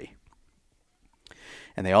property,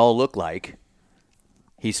 and they all look like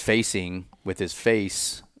he's facing with his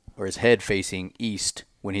face or his head facing east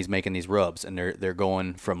when he's making these rubs, and they're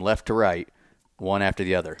going from left to right, one after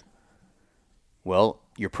the other. Well,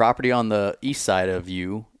 your property on the east side of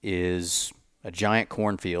you is a giant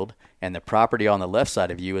cornfield, and the property on the left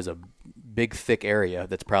side of you is a big, thick area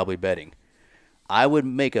that's probably bedding. I would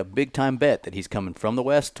make a big-time bet that he's coming from the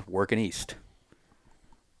west, working east.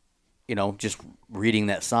 Just reading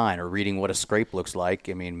that sign or reading what a scrape looks like.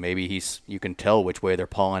 I mean, maybe you can tell which way they're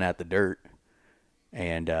pawing at the dirt.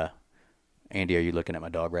 And Andy, are you looking at my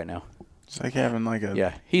dog right now? It's like having like a...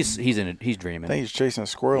 Yeah, he's dreaming. I think he's chasing a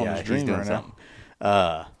squirrel in his dream right something.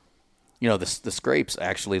 now. The scrapes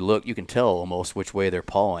actually look, you can tell almost which way they're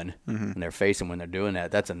pawing and they're facing when they're doing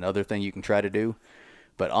that. That's another thing you can try to do.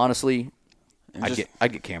 But honestly,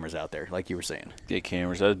 I'd get cameras out there, like you were saying. Get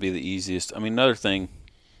cameras. That would be the easiest. I mean, another thing,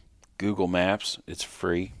 Google Maps, it's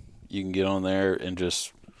free. You can get on there and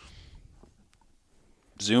just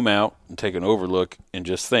zoom out and take an overlook and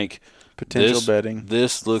just think, potential bedding.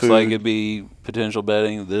 This looks food. like it'd be potential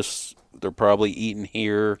bedding. They're probably eating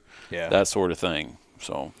here. Yeah. That sort of thing.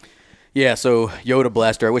 So Yoda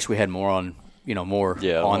Blaster, I wish we had more on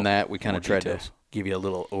that. We kind of tried details. to give you a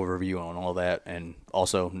little overview on all that, and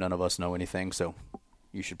also none of us know anything, so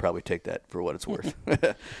you should probably take that for what it's worth.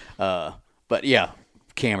 But yeah,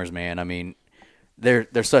 cameras, man. I mean,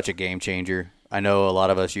 they're such a game changer. I know a lot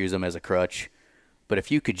of us use them as a crutch, but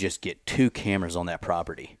if you could just get 2 cameras on that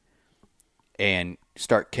property and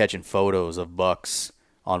start catching photos of bucks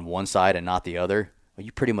on one side and not the other, well,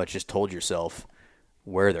 you pretty much just told yourself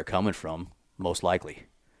where they're coming from, most likely.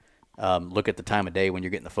 Look at the time of day when you're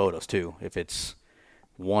getting the photos, too. If it's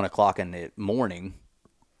 1 o'clock in the morning,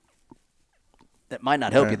 that might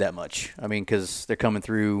not help you that much. I mean, because they're coming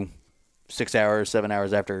through 6 hours, 7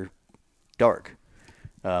 hours after dark.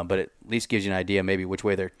 But it at least gives you an idea maybe which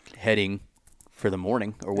way they're heading for the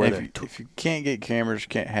morning or where they're... If you can't get cameras, you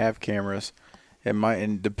can't have cameras, it might,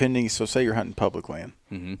 and depending, so say you're hunting public land,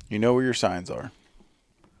 you know where your signs are.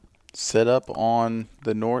 Set up on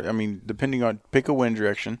the north, depending on, pick a wind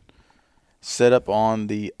direction, set up on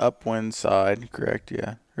the upwind side, correct?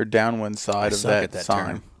 Yeah. Or downwind side of that sign.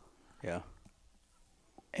 Term. Yeah.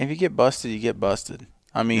 And if you get busted, you get busted.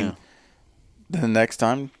 Then the next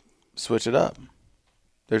time, switch it up.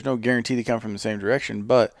 There's no guarantee they come from the same direction,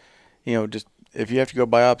 but, just if you have to go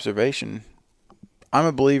by observation, I'm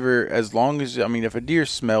a believer as long as, if a deer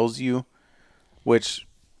smells you, which,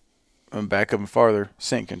 I'm back up and farther,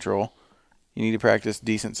 scent control. You need to practice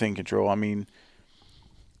decent scent control.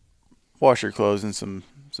 Wash your clothes in some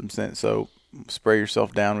scent soap. Spray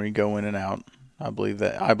yourself down when you go in and out. I believe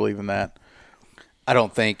in that. I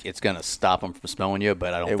don't think it's going to stop them from smelling you,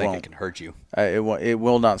 but I don't think it can hurt you. It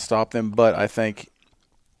will not stop them, but I think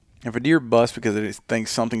if a deer busts because it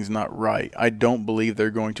thinks something's not right, I don't believe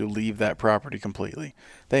they're going to leave that property completely.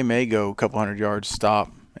 They may go a couple hundred yards,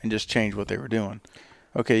 stop, and just change what they were doing.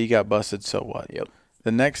 Okay, you got busted, so what? Yep.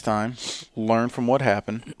 The next time, learn from what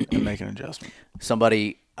happened and make an adjustment.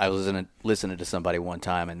 I was listening to somebody one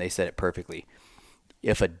time, and they said it perfectly.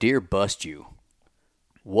 If a deer busts you,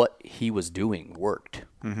 what he was doing worked.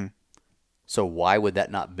 Mm-hmm. So why would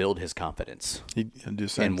that not build his confidence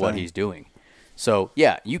in what he's doing? So,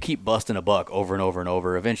 yeah, you keep busting a buck over and over and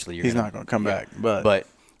over. Eventually, he's not going to come back. But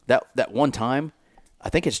that one time, I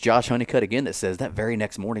think it's Josh Honeycutt again that says that very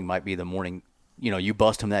next morning might be the morning. You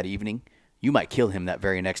bust him that evening. You might kill him that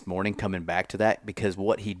very next morning coming back to that because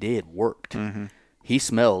what he did worked. Mm-hmm. He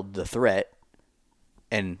smelled the threat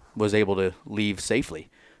and was able to leave safely.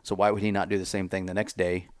 So why would he not do the same thing the next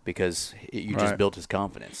day? Because you just Right. built his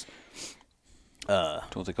confidence.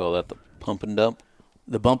 Don't they call that the pump and dump?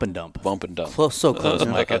 The bump and dump. Bump and dump. Close, so close,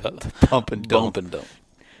 Micah. The bump and dump. Bump and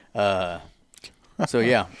dump. So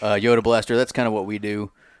yeah, Yoda Blaster. That's kind of what we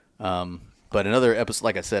do. But another episode,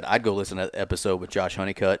 like I said, I'd go listen to that episode with Josh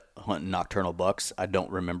Honeycutt hunting nocturnal bucks. I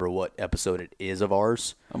don't remember what episode it is of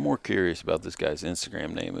ours. I'm more curious about this guy's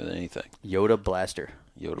Instagram name than anything. Yoda Blaster.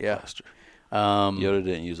 Yoda Yeah. Blaster. Yoda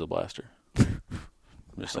didn't use a blaster. I'm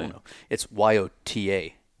just saying. It's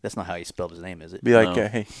YOTA. That's not how he spelled his name, is it? Be like, No.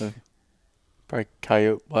 hey, probably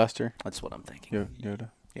Coyote Blaster. That's what I'm thinking. Yoda.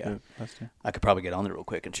 Yeah. Yoda Blaster. I could probably get on there real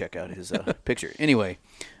quick and check out his picture. Anyway,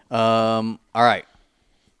 all right.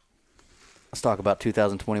 Let's talk about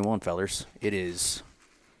 2021, fellers. It is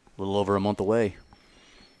a little over a month away.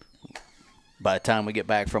 By the time we get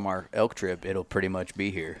back from our elk trip, it'll pretty much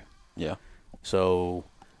be here. Yeah. So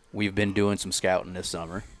we've been doing some scouting this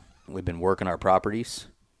summer. We've been working our properties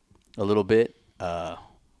a little bit. I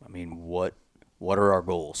mean, what are our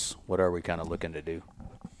goals? What are we kind of looking to do?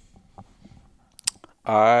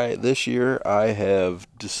 This year I have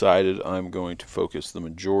decided I'm going to focus the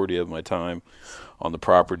majority of my time on the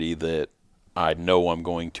property that I know I'm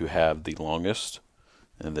going to have the longest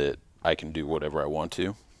and that I can do whatever I want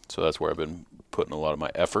to. So that's where I've been putting a lot of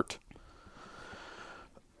my effort.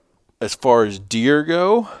 As far as deer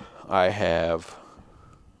go, I have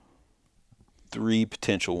 3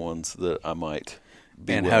 potential ones that I might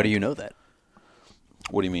be And how willing do you to- know that?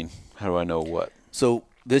 What do you mean? How do I know what? So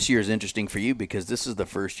this year is interesting for you because this is the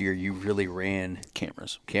first year you really ran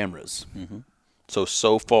Cameras. cameras.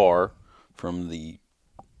 So far, from the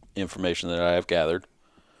information that I have gathered,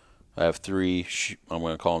 I have 3, I'm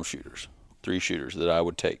going to call them shooters. 3 shooters that I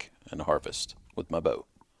would take and harvest with my bow.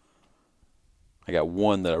 I got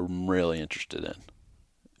one that I'm really interested in,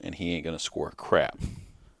 and he ain't going to score crap.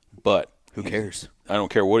 But Who cares? I don't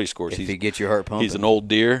care what he scores. If he gets your heart pumping. He's an old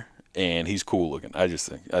deer, and he's cool looking. I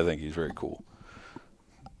think he's very cool.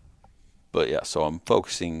 But yeah, so I'm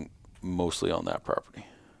focusing mostly on that property.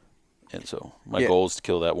 And so my Yeah. goal is to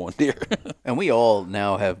kill that one deer. And we all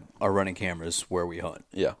now are running cameras where we hunt.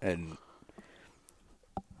 Yeah. And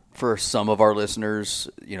for some of our listeners,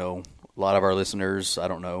 a lot of our listeners, I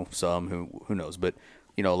don't know, some who knows, but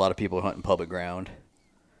a lot of people hunt in public ground.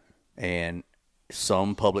 And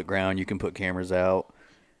some public ground you can put cameras out.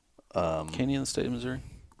 Can you in the state of Missouri?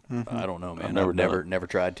 I don't know, man. I've never done it. never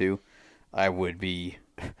tried to. I would be.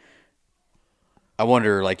 I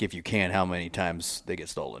wonder, like, if you can, how many times they get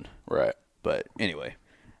stolen. Right. But anyway,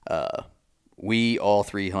 we all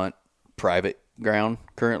 3 hunt private ground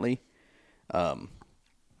currently.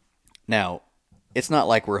 Now, it's not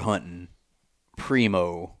like we're hunting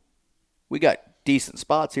primo. We got decent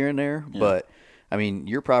spots here and there, but I mean,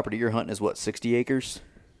 your property you're hunting is what, 60 acres?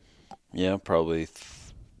 Yeah, probably.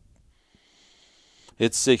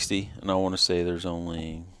 It's 60, and I want to say there's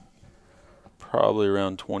only probably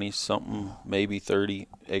around 20-something, maybe 30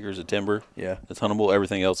 acres of timber. Yeah. It's huntable.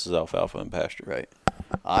 Everything else is alfalfa and pasture. Right.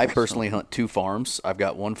 I personally hunt 2 farms. I've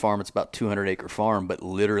got one farm. It's about 200-acre farm, but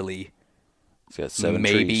literally It's got 7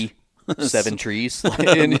 maybe trees. 7 trees.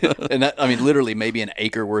 and that, I mean, literally maybe an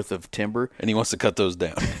acre worth of timber. And he wants to cut those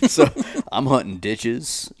down. So I'm hunting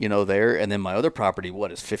ditches, there. And then my other property,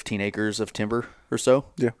 what is 15 acres of timber or so?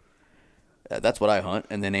 Yeah. That's what I hunt.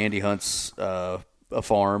 And then Andy hunts a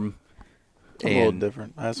farm. A little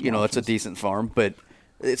different. I have some It's a options. decent farm, but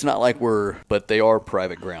it's not like but they are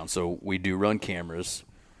private ground. So we do run cameras.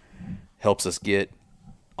 Helps us get,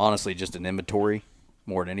 honestly, just an inventory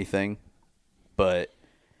more than anything. But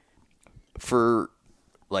for,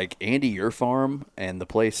 like, Andy, your farm and the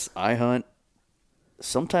place I hunt,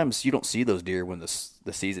 sometimes you don't see those deer when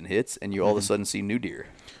the season hits, and you all of a sudden see new deer.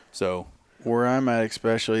 So Where I'm at,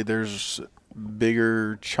 especially, there's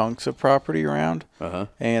bigger chunks of property around,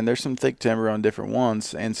 and there's some thick timber on different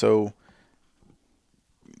ones, and so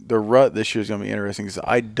the rut this year is going to be interesting because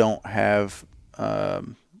I don't have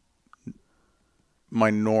my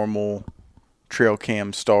normal trail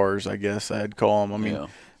cam stars, I guess I'd call them. I mean, Yeah.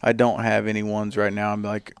 I don't have any ones right now. I'm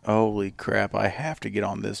like, holy crap, I have to get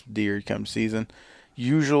on this deer come season.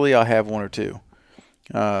 Usually I'll have 1 or 2.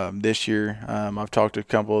 This year, I've talked to a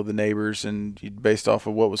couple of the neighbors, and based off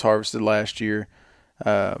of what was harvested last year,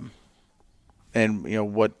 and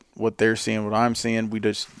what they're seeing, what I'm seeing,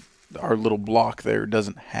 our little block there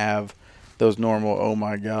doesn't have those normal, oh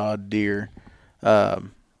my God, deer.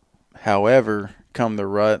 However, come the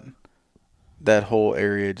rut, that whole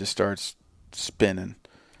area just starts spinning.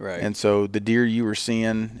 right. And so the deer you were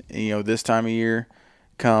seeing, this time of year,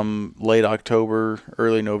 come late October,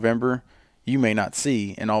 early November, you may not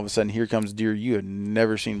see, and all of a sudden here comes deer you had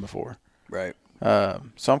never seen before. Right.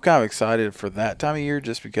 So I'm kind of excited for that time of year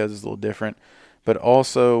just because it's a little different. But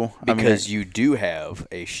also, because you do have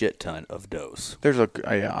a shit ton of does.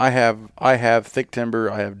 I have thick timber.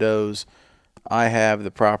 I have does. I have the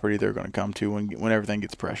property they're going to come to when everything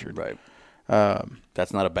gets pressured. Right.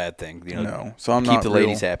 That's not a bad thing. No. So I'm keep not the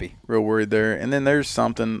ladies happy. Real worried there. And then there's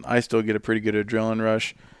something. I still get a pretty good adrenaline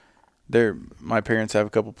rush. My parents have a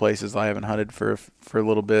couple places I haven't hunted for a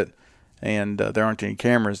little bit, and there aren't any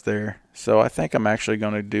cameras there. So I think I'm actually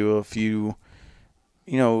going to do a few.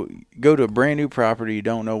 Go to a brand new property. You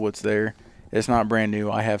don't know what's there. It's not brand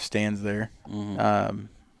new. I have stands there. Mm-hmm.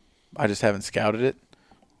 I just haven't scouted it.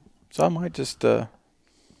 So I might just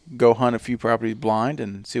go hunt a few properties blind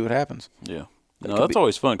and see what happens. Yeah. No, that's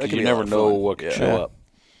always fun because you never know what could show up.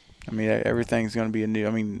 I mean, everything's going to be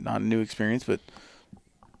not a new experience, but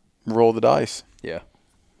roll the dice. Yeah.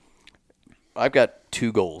 I've got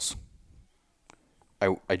 2 goals.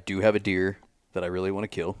 I do have a deer that I really want to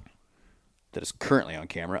kill that is currently on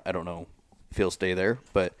camera. I don't know if he'll stay there,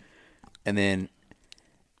 and then,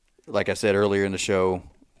 like I said earlier in the show,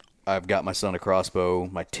 I've got my son a crossbow,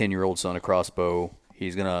 my 10-year-old son a crossbow.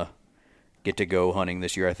 He's going to get to go hunting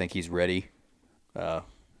this year. I think he's ready.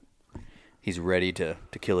 He's ready to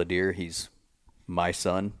kill a deer. He's my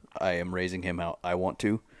son. I am raising him how I want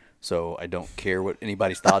to, so I don't care what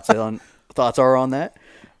anybody's thoughts are on that.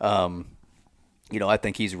 I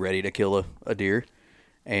think he's ready to kill a deer.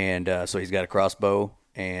 And so he's got a crossbow,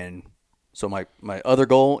 and so my other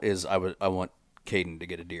goal is I want Caden to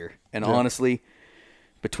get a deer. And honestly,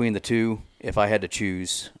 between the two, if I had to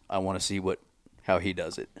choose, I want to see how he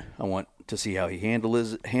does it. I want to see how he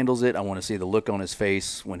handles it. I want to see the look on his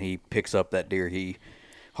face when he picks up that deer he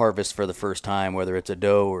harvests for the first time, whether it's a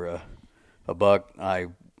doe or a buck.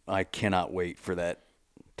 I cannot wait for that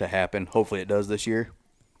to happen. Hopefully it does this year.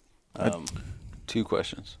 2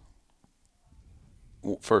 questions.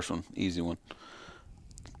 First one, easy one.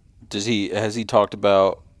 Has he talked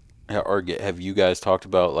about, or have you guys talked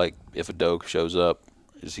about, like, if a doe shows up,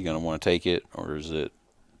 is he going to want to take it, or is it?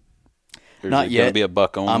 Not yet. Going to be a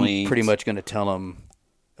buck only? I'm pretty much going to tell him,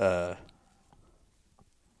 the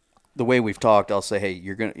way we've talked. I'll say, hey,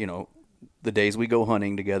 you're going to, the days we go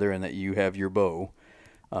hunting together, and that you have your bow,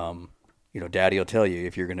 Daddy will tell you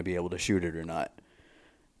if you're going to be able to shoot it or not.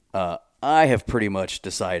 I have pretty much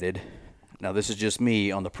decided. Now, this is just me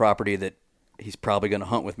on the property that he's probably going to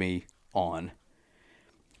hunt with me on.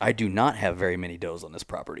 I do not have very many does on this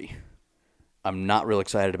property. I'm not real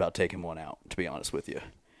excited about taking one out, to be honest with you.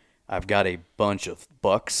 I've got a bunch of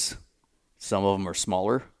bucks. Some of them are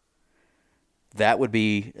smaller. That would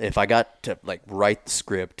be, if I got to write the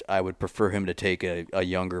script, I would prefer him to take a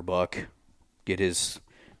younger buck, get his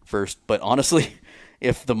first. But honestly,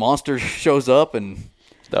 if the monster shows up and...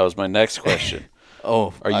 That was my next question.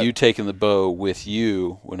 Are you taking the bow with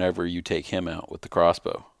you whenever you take him out with the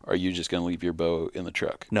crossbow? Are you just going to leave your bow in the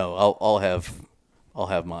truck? No, I'll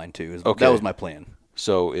have mine too. Okay. That was my plan.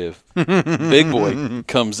 So if Big Boy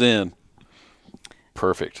comes in,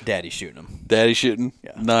 perfect. Daddy's shooting him. Daddy's shooting.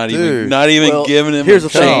 Yeah. Not even giving him here's a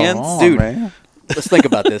the thing. chance. Dude, man. Let's think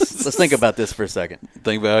about this. Let's think about this for a second.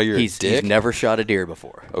 Think about how you're a dick. He's never shot a deer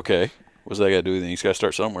before. Okay. What's that got to do with it? He's got to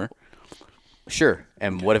start somewhere. Sure.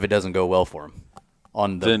 And what if it doesn't go well for him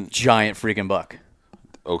on the giant freaking buck?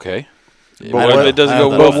 Okay. But what if it doesn't go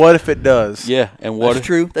But well? what if it does? Yeah. And what?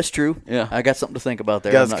 That's true. Yeah. I got something to think about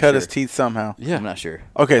there. He has cut his teeth somehow. Yeah. I'm not sure.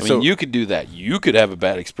 Okay, I mean, you could do that. You could have a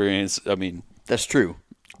bad experience. I mean, that's true.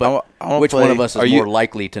 But I which one of us is more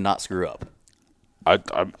likely to not screw up?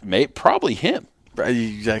 Probably him. You're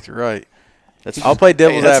exactly right. I'll play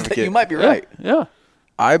devil's advocate. You might be right. Yeah.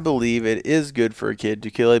 I believe it is good for a kid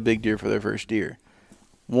to kill a big deer for their first deer.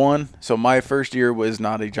 So my first deer was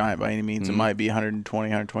not a giant by any means. Mm-hmm. It might be 120,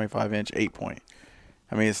 125 inch 8-point.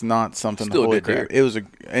 I mean, it's not something Still holy a good crap. deer. It was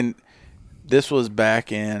and this was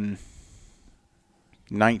back in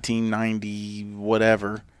 1990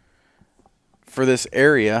 whatever. For this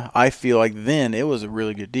area, I feel like then it was a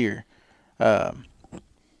really good deer. I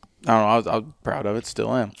don't know. I was proud of it.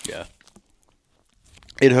 Still am. Yeah.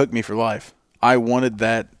 It hooked me for life. I wanted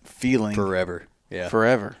that feeling forever. Yeah.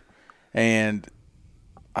 Forever. And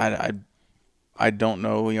I don't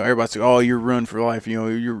know. Everybody's like, "Oh, you're ruined for life."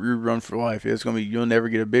 You're ruined for life. It's gonna be you'll never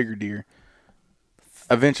get a bigger deer.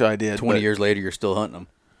 Eventually, I did. 20 years later, you're still hunting them.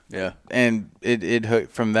 Yeah. And it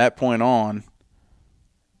hooked from that point on.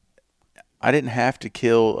 I didn't have to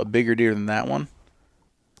kill a bigger deer than that one.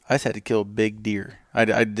 I just had to kill a big deer.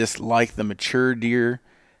 I just like the mature deer.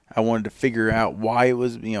 I wanted to figure out why it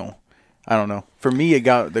was, I don't know. For me, it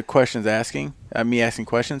got the questions asking. me asking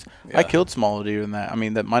questions. Yeah. I killed smaller deer than that. I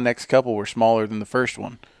mean, my next couple were smaller than the first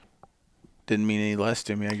one. Didn't mean any less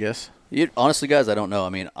to me, I guess. Honestly, guys, I don't know. I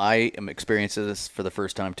mean, I am experiencing this for the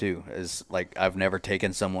first time too. Is like I've never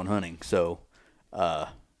taken someone hunting, so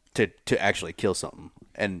to actually kill something,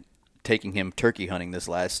 and taking him turkey hunting this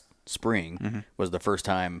last spring was the first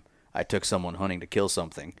time I took someone hunting to kill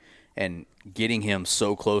something, and getting him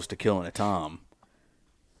so close to killing a tom,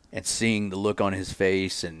 and seeing the look on his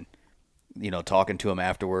face, and talking to him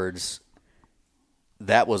afterwards.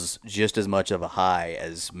 That was just as much of a high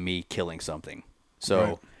as me killing something. So.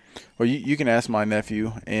 Right. Well, you can ask my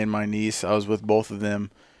nephew and my niece. I was with both of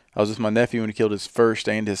them. I was with my nephew when he killed his first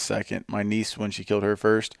and his second. My niece when she killed her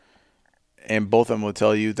first. And both of them will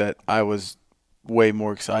tell you that I was way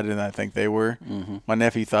more excited than I think they were. Mm-hmm. My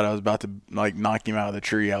nephew thought I was about to knock him out of the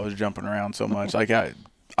tree. I was jumping around so much.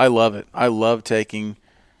 I love it. I love taking,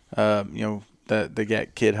 the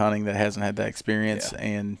kid hunting that hasn't had that experience. Yeah.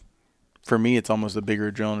 And for me, it's almost a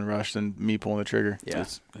bigger adrenaline rush than me pulling the trigger. Yeah,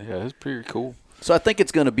 it's pretty cool. So I think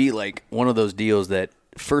it's going to be like one of those deals that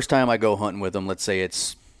first time I go hunting with them, let's say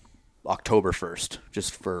it's October 1st,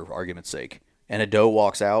 just for argument's sake, and a doe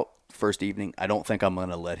walks out first evening, I don't think I'm going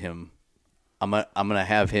to let him – I'm going to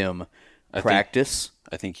have him practice.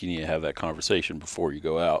 I think you need to have that conversation before you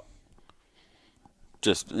go out.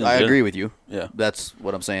 I agree with you. Yeah. That's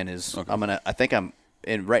what I'm saying is okay.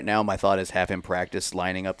 And right now my thought is have him practice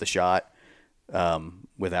lining up the shot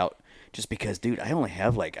without – just because, dude, I only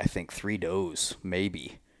have I think 3 does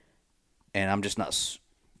maybe, and I'm just not.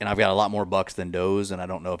 And I've got a lot more bucks than does, and I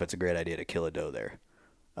don't know if it's a great idea to kill a doe there.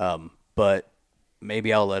 But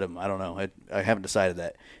maybe I'll let him. I don't know. I haven't decided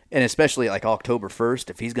that. And especially October 1st,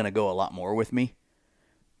 if he's going to go a lot more with me,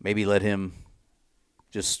 maybe let him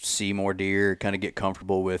just see more deer, kind of get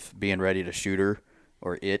comfortable with being ready to shoot her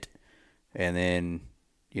or it, and then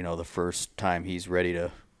the first time he's ready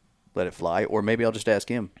to let it fly. Or maybe I'll just ask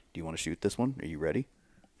him, do you want to shoot this one? Are you ready?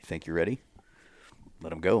 You think you're ready?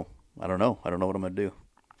 Let him go. I don't know. I don't know what I'm going to do.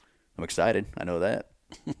 I'm excited. I know that.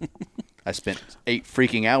 I spent 8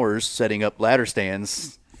 freaking hours setting up ladder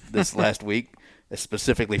stands this last week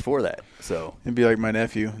specifically for that. So it'd be like my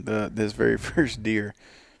nephew, this very first deer.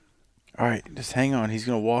 All right, just hang on. He's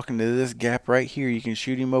going to walk into this gap right here. You can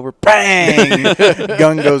shoot him over. Bang!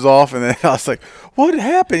 Gun goes off, and then I was like, what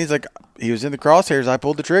happened? He's like, he was in the crosshairs. I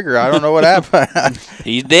pulled the trigger. I don't know what happened.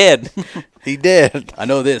 He's dead. He did. I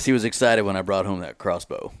know this. He was excited when I brought home that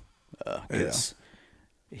crossbow because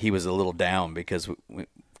he was a little down because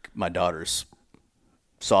my daughter's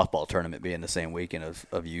softball tournament being the same weekend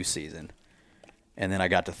of youth season. And then I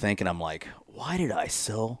got to thinking, I'm like, why did I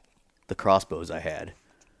sell the crossbows I had?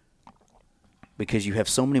 Because you have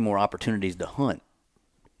so many more opportunities to hunt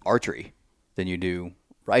archery than you do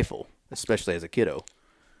rifle, especially as a kiddo.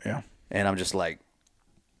 Yeah. And I'm just like,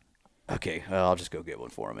 okay, well, I'll just go get one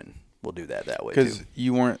for him, and we'll do that way too. Because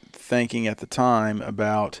you weren't thinking at the time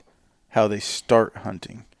about how they start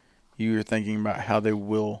hunting. You were thinking about how they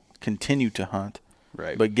will continue to hunt.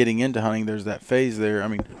 Right. But getting into hunting, there's that phase there. I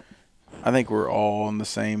mean, I think we're all in the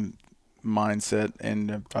same mindset, and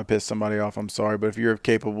if I piss somebody off, I'm sorry. But if you're a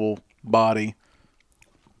capable body,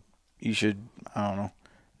 you should, I don't know.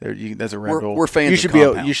 That's a red bull. We're fans you of should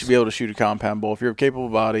compounds. You should be able to shoot a compound bull. If you're a capable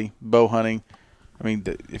body, bow hunting, I mean,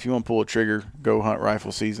 if you want to pull a trigger, go hunt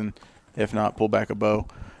rifle season. If not, pull back a bow.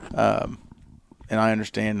 And I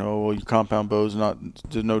understand, your compound bow is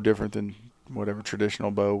no different than whatever traditional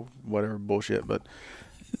bow, whatever bullshit, but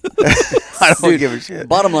I don't give a shit.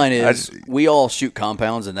 Bottom line is, we all shoot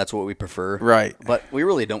compounds, and that's what we prefer. Right. But we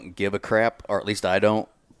really don't give a crap, or at least I don't.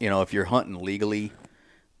 If you're hunting legally,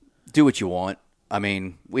 do what you want. I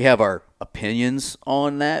mean, we have our opinions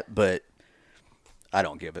on that, but I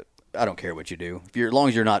don't care what you do. As long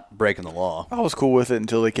as you're not breaking the law. I was cool with it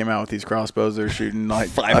until they came out with these crossbows. They're shooting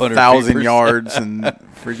 500 yards and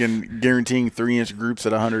freaking guaranteeing 3-inch groups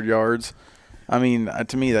at 100 yards. I mean,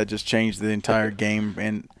 to me, that just changed the entire game.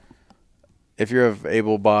 And if you're of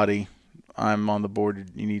able body, I'm on the board.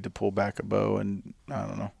 You need to pull back a bow, and I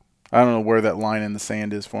don't know. I don't know where that line in the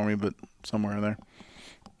sand is for me, but somewhere in there.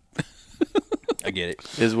 I get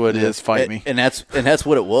it. Is what it is. Fight me. And that's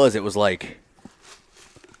what it was. It was like,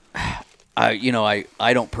 I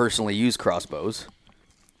don't personally use crossbows.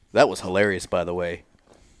 That was hilarious, by the way.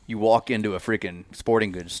 You walk into a freaking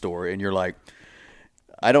sporting goods store and you're like,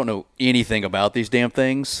 I don't know anything about these damn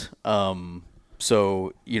things.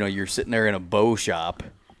 So, you're sitting there in a bow shop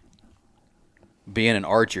being an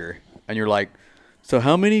archer and you're like, so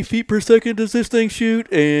how many feet per second does this thing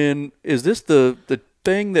shoot? And is this the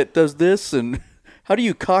thing that does this? And how do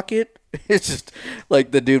you cock it? It's just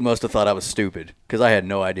like the dude must have thought I was stupid because I had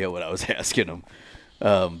no idea what I was asking him.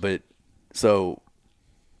 But so,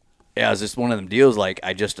 yeah, it was just one of them deals. Like,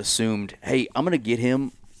 I just assumed, hey, I'm going to get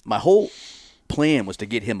him. My whole plan was to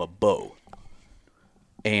get him a bow.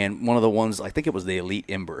 And one of the ones, I think it was the Elite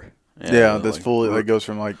Ember. Yeah, that's fully, that goes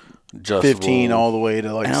from like 15 all the way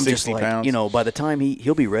to like And I'm 60 just like, pounds. you know, by the time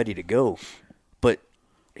he'll be ready to go. But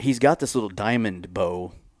he's got this little diamond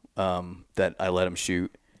bow that I let him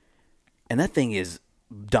shoot. And that thing is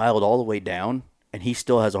dialed all the way down, and he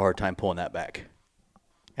still has a hard time pulling that back.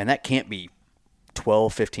 And that can't be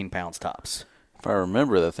 12, 15 pounds tops. If I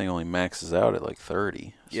remember, that thing only maxes out at like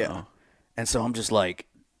 30. So. Yeah. And so I'm just like,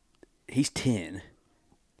 he's 10.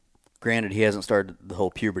 Granted, he hasn't started the whole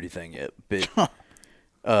puberty thing yet, but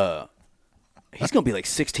he's going to be like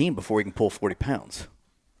 16 before he can pull 40 pounds.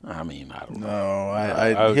 I mean, I don't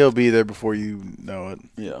know. No, he'll be there before you know it.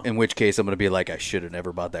 Yeah. In which case, I'm going to be like, I should have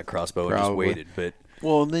never bought that crossbow and just Probably. waited. But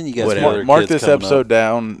Well, then you got Whatever. some other Mark kids this coming episode up.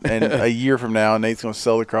 down, and a year from now, Nate's going to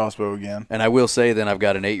sell the crossbow again. And I will say, then I've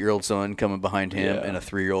got an 8-year-old son coming behind him Yeah. and a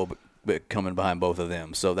 3-year-old coming behind both of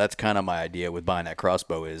them. So that's kind of my idea with buying that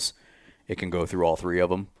crossbow is it can go through all three of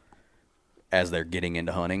them as they're getting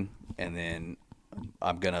into hunting. And then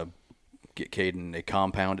I'm going to get Caden a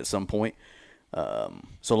compound at some point.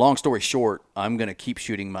 So long story short, I'm going to keep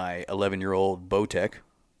shooting my 11-year-old Bowtech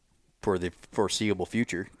for the foreseeable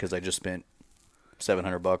future because I just spent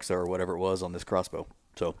 $700 or whatever it was on this crossbow.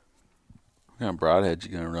 So What kind of broadheads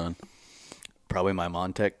you going to run? probably my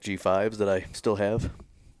Montech G5s that I still have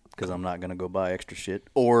because I'm not going to go buy extra shit.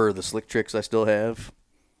 Or the Slick Tricks I still have.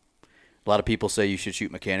 A lot of people say you should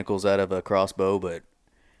shoot mechanicals out of a crossbow, but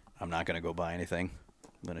I'm not going to go buy anything.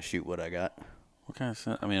 I'm going to shoot what I got. What kind of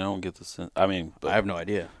sense? I mean, I don't get the sense. I mean, but I have no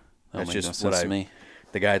idea. that That's makes just no what sense to me.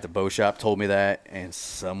 The guy at the bow shop told me that, and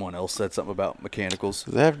someone else said something about mechanicals.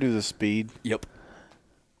 Does that have to do with the speed? Yep.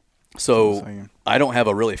 That's So what I'm saying. I don't have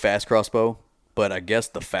a really fast crossbow, but I guess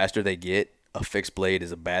the faster they get, a fixed blade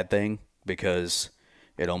is a bad thing because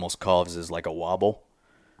it almost causes like a wobble.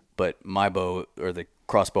 But my bow, or the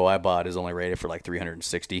crossbow I bought, is only rated for like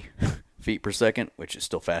 360 feet per second, which is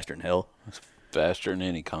still faster than hell. Faster than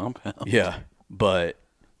any compound. Yeah, but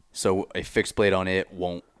so a fixed blade on it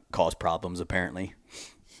won't cause problems apparently.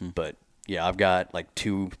 But yeah, I've got like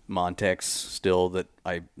 2 Montex still that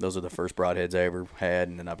those are the first broadheads I ever had,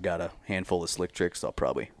 and then I've got a handful of Slick Tricks. So I'll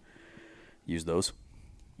probably use those.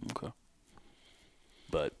 Okay.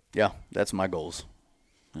 But yeah, that's my goals.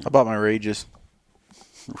 I bought my Rages.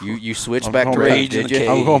 You switched I'm back to going back Rage, to the did you? cage.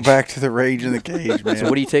 I'm going back to the Rage in the cage, man. So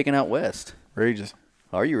what are you taking out west? Rages.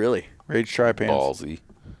 Are you really? Rage tri-pans. Ballsy.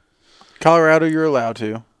 Colorado, you're allowed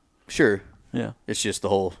to. Sure. Yeah. It's just the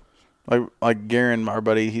whole. Like Garen, our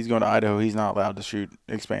buddy, he's going to Idaho. He's not allowed to shoot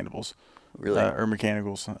expandables. Really? Or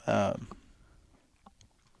mechanicals.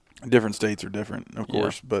 Different states are different, of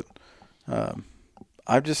course, but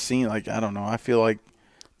I've just seen, like, I don't know. I feel like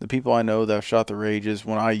the people I know that have shot the Rages,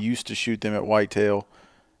 when I used to shoot them at whitetail,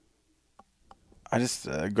 I just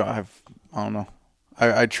I don't know.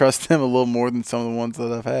 I trust them a little more than some of the ones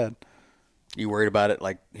that I've had. You worried about it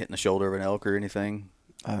like hitting the shoulder of an elk or anything?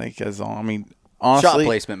 I think honestly, Shot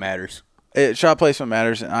placement matters. Shot placement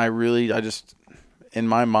matters, and I just, in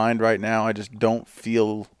my mind right now, I just don't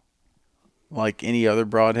feel like any other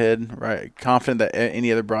broadhead, right? Confident that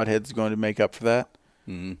any other broadhead is going to make up for that.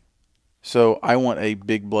 Mm-hmm. So I want a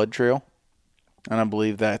big blood trail, and I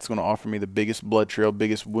believe that's going to offer me the biggest blood trail,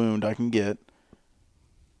 biggest wound I can get.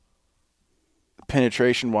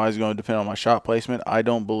 Penetration-wise, is going to depend on my shot placement. I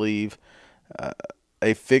don't believe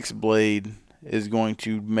a fixed blade is going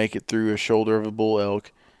to make it through a shoulder of a bull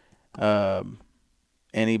elk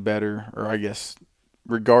any better, or I guess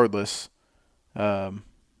regardless. Irregardless.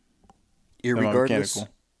 mechanical.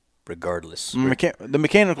 Regardless. The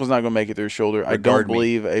mechanical's not going to make it through the shoulder. I don't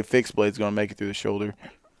believe a fixed blade's going to make it through the shoulder.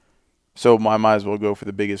 So I might as well go for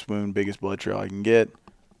the biggest wound, biggest blood trail I can get.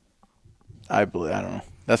 I don't know.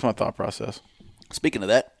 That's my thought process. Speaking of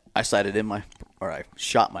that, I shot my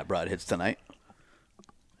broadheads tonight.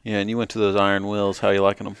 Yeah, and you went to those Iron Wills. How you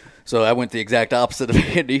liking them? So I went the exact opposite of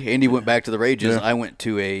Andy. Andy went back to the Rages. Yeah. I went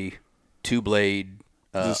to a 2-blade.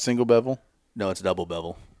 Is it single bevel? No, it's double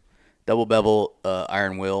bevel. Double bevel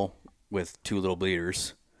iron will with 2 little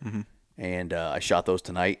bleeders. Mm-hmm. And I shot those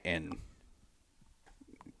tonight, and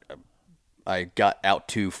I got out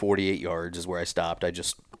to 48 yards is where I stopped. I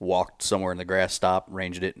just walked somewhere in the grass, stopped,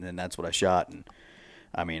 ranged it, and then that's what I shot. And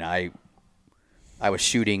I mean, I was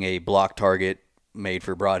shooting a block target made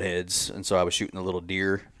for broadheads, and so I was shooting the little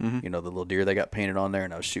deer, the little deer they got painted on there,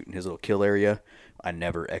 and I was shooting his little kill area. I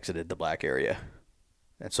never exited the black area.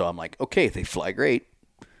 And so I'm like, okay, they fly great.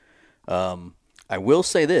 I will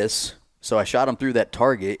say this. So I shot them through that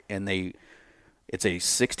target, and it's a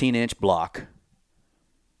 16-inch block.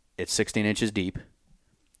 It's 16 inches deep.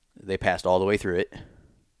 They passed all the way through it.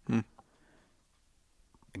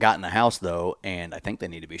 I got in the house, though, and I think they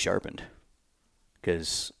need to be sharpened.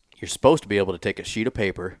 Because you're supposed to be able to take a sheet of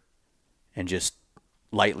paper and just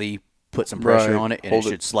lightly put some pressure on it, and it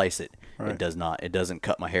should slice it. Right. It does not. It doesn't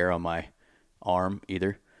cut my hair on my arm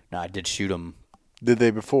either. Now, I did shoot them. Did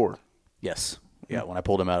they before? Yes. Yeah, when I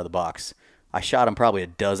pulled them out of the box. I shot them probably a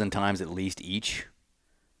dozen times at least each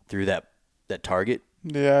through that target.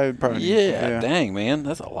 Yeah, probably. Yeah, dang, man.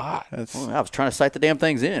 That's a lot. I was trying to sight the damn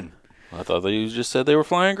things in. I thought you just said they were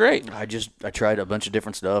flying great. I tried a bunch of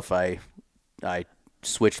different stuff. I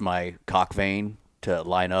switched my cock vane to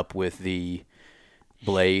line up with the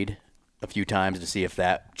blade a few times to see if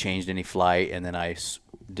that changed any flight, and then I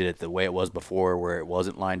did it the way it was before where it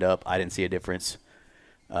wasn't lined up. I didn't see a difference.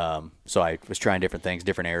 So I was trying different things,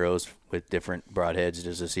 different arrows with different broadheads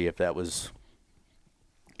just to see if that was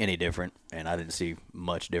any different, and I didn't see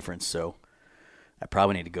much difference. So I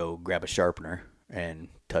probably need to go grab a sharpener and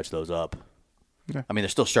touch those up. Yeah. I mean, they're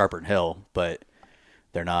still sharper than hell, but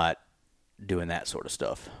they're not doing that sort of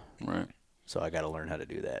stuff. Right. So I got to learn how to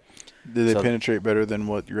do that. Did they penetrate better than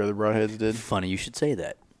what your other broadheads did? Funny you should say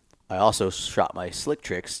that. I also shot my Slick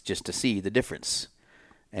Tricks just to see the difference.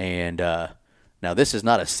 And now this is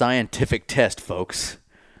not a scientific test, folks,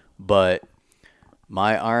 but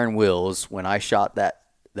my iron wills, when I shot that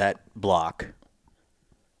block,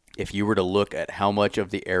 if you were to look at how much of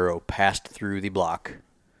the arrow passed through the block,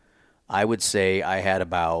 I would say I had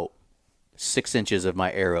about 6 inches of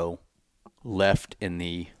my arrow left in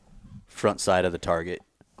the front side of the target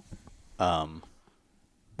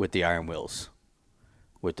with the iron wills.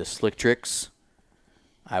 With the Slick Tricks,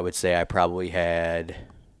 I would say I probably had,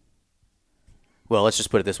 well, let's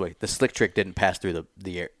just put it this way. The Slick Trick didn't pass through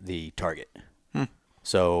the target.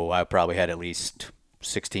 So I probably had at least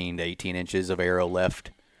 16 to 18 inches of arrow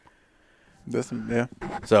left. Yeah.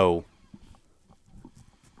 So,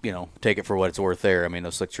 take it for what it's worth there. I mean,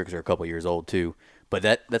 those Slick Tricks are a couple years old too. But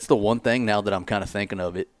that's the one thing now that I'm kind of thinking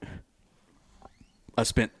of it. I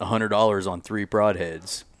spent $100 on 3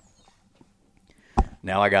 broadheads.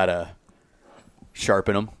 Now I got to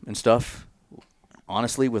sharpen them and stuff.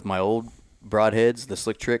 Honestly, with my old broadheads, the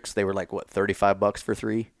Slick Tricks, they were like, what, $35 for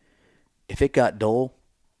 3? If it got dull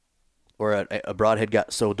or a broadhead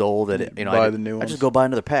got so dull that I just go buy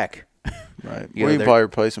another pack. Right. You can buy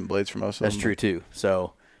replacement blades for most of them. That's true too.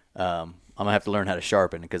 So I'm going to have to learn how to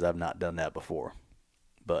sharpen because I've not done that before.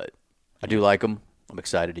 But I do like them. I'm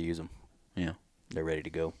excited to use them. Yeah. They're ready to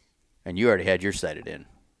go. And you already had yours sighted in.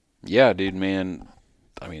 Yeah, dude, man.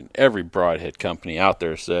 I mean, every broadhead company out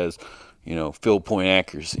there says, field point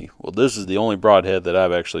accuracy. Well, this is the only broadhead that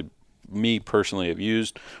I've actually, me personally, have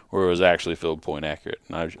used where it was actually field point accurate.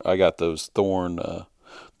 And I got those thorn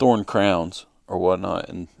crowns or whatnot,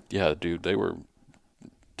 and yeah, dude,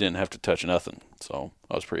 didn't have to touch nothing. So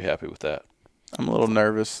I was pretty happy with that. I'm a little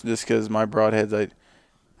nervous just because my broadheads,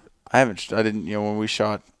 I didn't, when we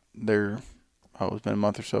shot there, it's been a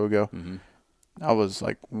month or so ago. Mm-hmm. I was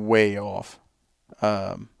like way off.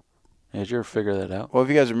 Did you ever figure that out? Well, if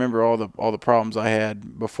you guys remember all the problems I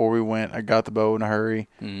had before we went, I got the bow in a hurry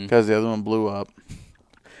because the other one blew up.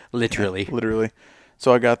 Literally. Literally.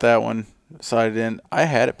 So I got that one sighted in. I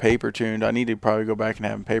had it paper tuned. I need to probably go back and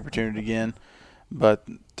have it paper tuned again, but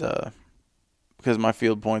because my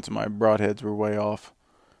field points and my broadheads were way off,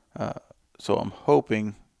 so I'm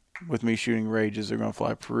hoping with me shooting Rages, they're going to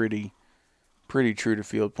fly pretty true to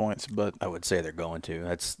field points. But I would say they're going to.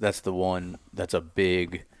 That's the one. That's a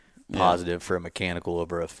big positive for a mechanical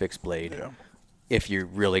over a fixed blade. Yeah. If you're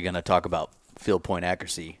really going to talk about field point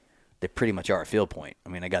accuracy, they pretty much are a field point. I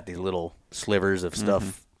mean, I got these little slivers of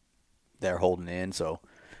stuff they're holding in. So,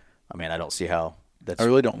 I mean, I don't see how that's. I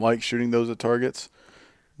really don't like shooting those at targets,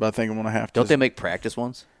 but I think I'm going to have to. Don't they make practice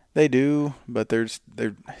ones? They do, but they're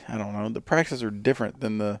I don't know. The practices are different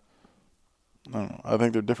than the. I don't know. I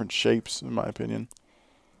think they're different shapes, in my opinion.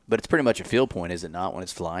 But it's pretty much a field point, is it not, when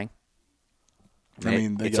it's flying? I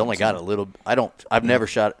mean, it's only got a little. I've never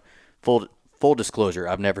shot. Full disclosure,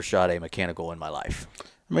 I've never shot a mechanical in my life.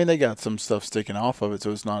 I mean, they got some stuff sticking off of it,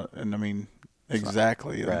 so it's not. And I mean,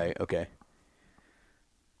 exactly. Right. Okay.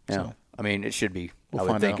 Yeah. So, I mean, it should be. I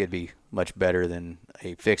would think it'd be much better than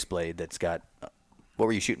a fixed blade that's got. What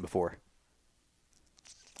were you shooting before?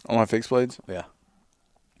 On my fixed blades? Yeah.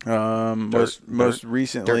 Most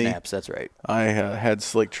recently, Dirt Naps. That's right. I had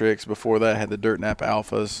Slick Tricks. Before that, I had the Dirt Nap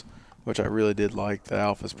Alphas, which I really did like. The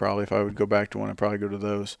Alphas, probably, if I would go back to one, I'd probably go to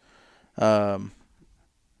those.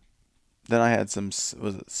 Then I had some,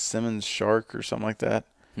 was it Simmons Shark or something like that?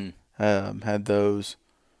 Had those.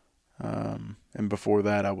 And before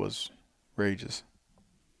that, I was Rages.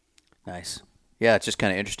 Nice. Yeah, it's just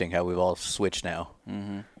kind of interesting how we've all switched now.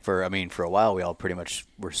 Mm-hmm. For a while, we all pretty much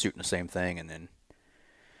were shooting the same thing, and then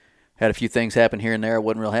had a few things happen here and there I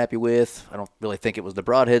wasn't real happy with. I don't really think it was the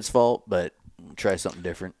broadhead's fault, but try something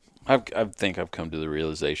different. I think I've come to the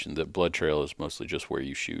realization that blood trail is mostly just where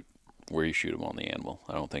you shoot them on the animal.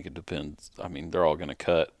 I don't think it depends. I mean, they're all going to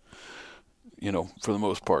cut, for the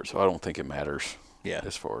most part, so I don't think it matters. Yeah.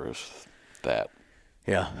 As far as that.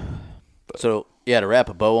 Yeah. So, to wrap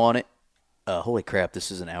a bow on it, holy crap,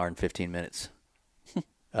 this is an hour and 15 minutes.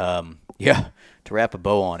 To wrap a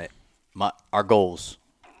bow on it, our goals: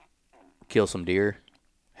 kill some deer,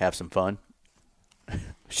 have some fun.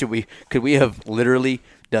 Could we have literally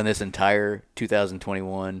done this entire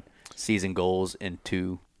 2021 season goals in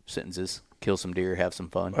 2 sentences? Kill some deer, have some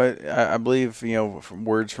fun. I believe, from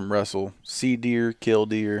words from Russell: see deer, kill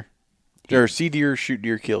deer. Or see deer, shoot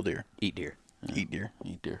deer, kill deer. Eat deer. Eat deer.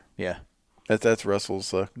 Eat deer. Yeah. That's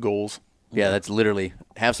Russell's goals. Yeah, that's literally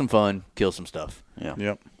have some fun, kill some stuff. Yeah.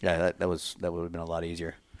 Yep. Yeah, that would have been a lot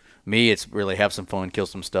easier. Me, it's really have some fun, kill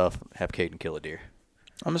some stuff, have Caden kill a deer.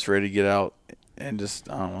 I'm just ready to get out and just,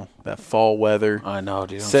 I don't know, that fall weather. I know,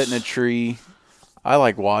 dude. Sit in a tree. I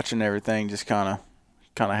like watching everything just kind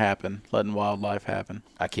of happen, letting wildlife happen.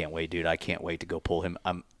 I can't wait, dude. I can't wait to go pull him.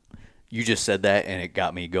 You just said that, and it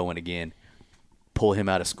got me going again. Pull him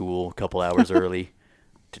out of school a couple hours early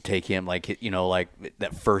to take him, like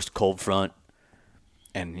that first cold front,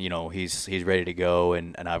 and he's ready to go,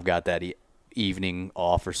 and I've got that evening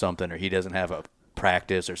off or something, or he doesn't have a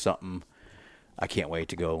practice or something. I can't wait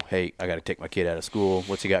to go. Hey, I got to take my kid out of school.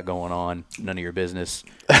 What's he got going on? None of your business.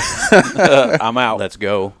 I'm out. Let's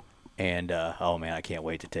go. And oh man, I can't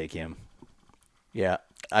wait to take him. Yeah,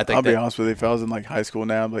 I think I'll be honest with you. If I was in like high school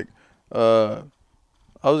now, I'm like,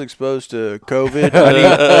 I was exposed to COVID.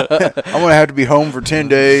 I'm gonna have to be home for 10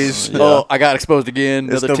 days. Yeah. Oh, I got exposed again.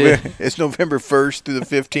 It's November 1st through the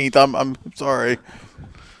 15th. I'm sorry.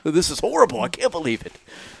 This is horrible. I can't believe it.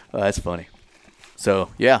 That's funny. So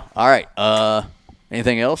yeah. All right.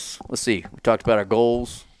 Anything else? Let's see. We talked about our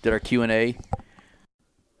goals. Did our Q&A.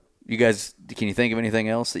 You guys, can you think of anything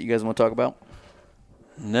else that you guys want to talk about?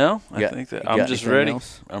 No, I think that I'm just ready.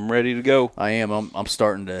 Else? I'm ready to go. I am.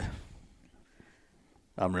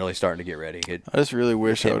 I'm really starting to get ready. I just really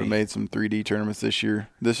wish I would have made some 3D tournaments this year.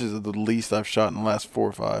 This is the least I've shot in the last 4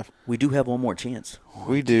 or 5. We do have one more chance.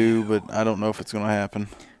 We do, but I don't know if it's going to happen.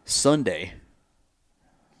 Sunday.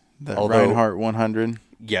 That Reinhardt 100.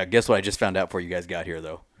 Yeah, guess what I just found out before you guys got here,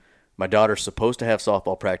 though? My daughter's supposed to have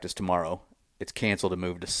softball practice tomorrow. It's canceled and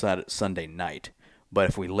moved to Sunday night. But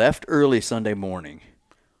if we left early Sunday morning,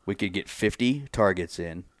 we could get 50 targets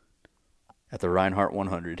in at the Reinhardt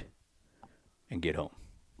 100 and get home.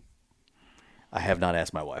 I have not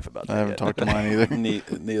asked my wife about that. I haven't talked to mine either.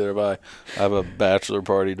 Neither have I. I have a bachelor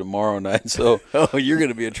party tomorrow night, so oh, you're going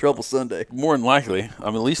to be in trouble Sunday. More than likely,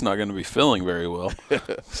 I'm at least not going to be feeling very well.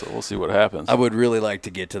 So we'll see what happens. I would really like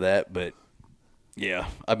to get to that, but yeah,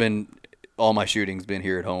 all my shooting's been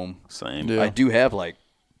here at home. Same. Yeah. I do have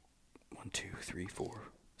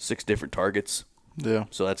 6 different targets. Yeah.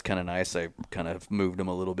 So that's kind of nice. I kind of moved them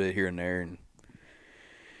a little bit here and there, and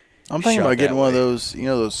I'm thinking about getting one of those,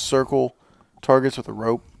 those circle targets with a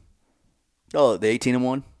rope. Oh, the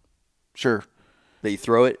 18-1? Sure. That you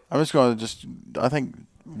throw it? I'm just going to I think,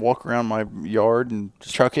 walk around my yard and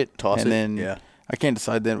chuck it. Toss it? Then yeah. I can't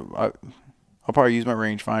decide then. I'll probably use my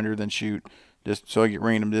rangefinder, then shoot, just so I get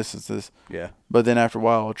random distances. Yeah. But then after a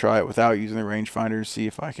while, I'll try it without using the rangefinder to see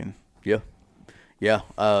if I can. Yeah. Yeah.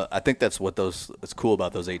 I think that's what's cool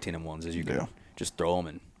about those 18-1s is you can just throw them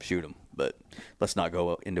and shoot them. But let's not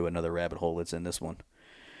go into another rabbit hole that's in this one.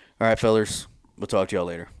 All right, fellers. We'll talk to y'all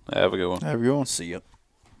later. Have a good one. Have a good one. See ya.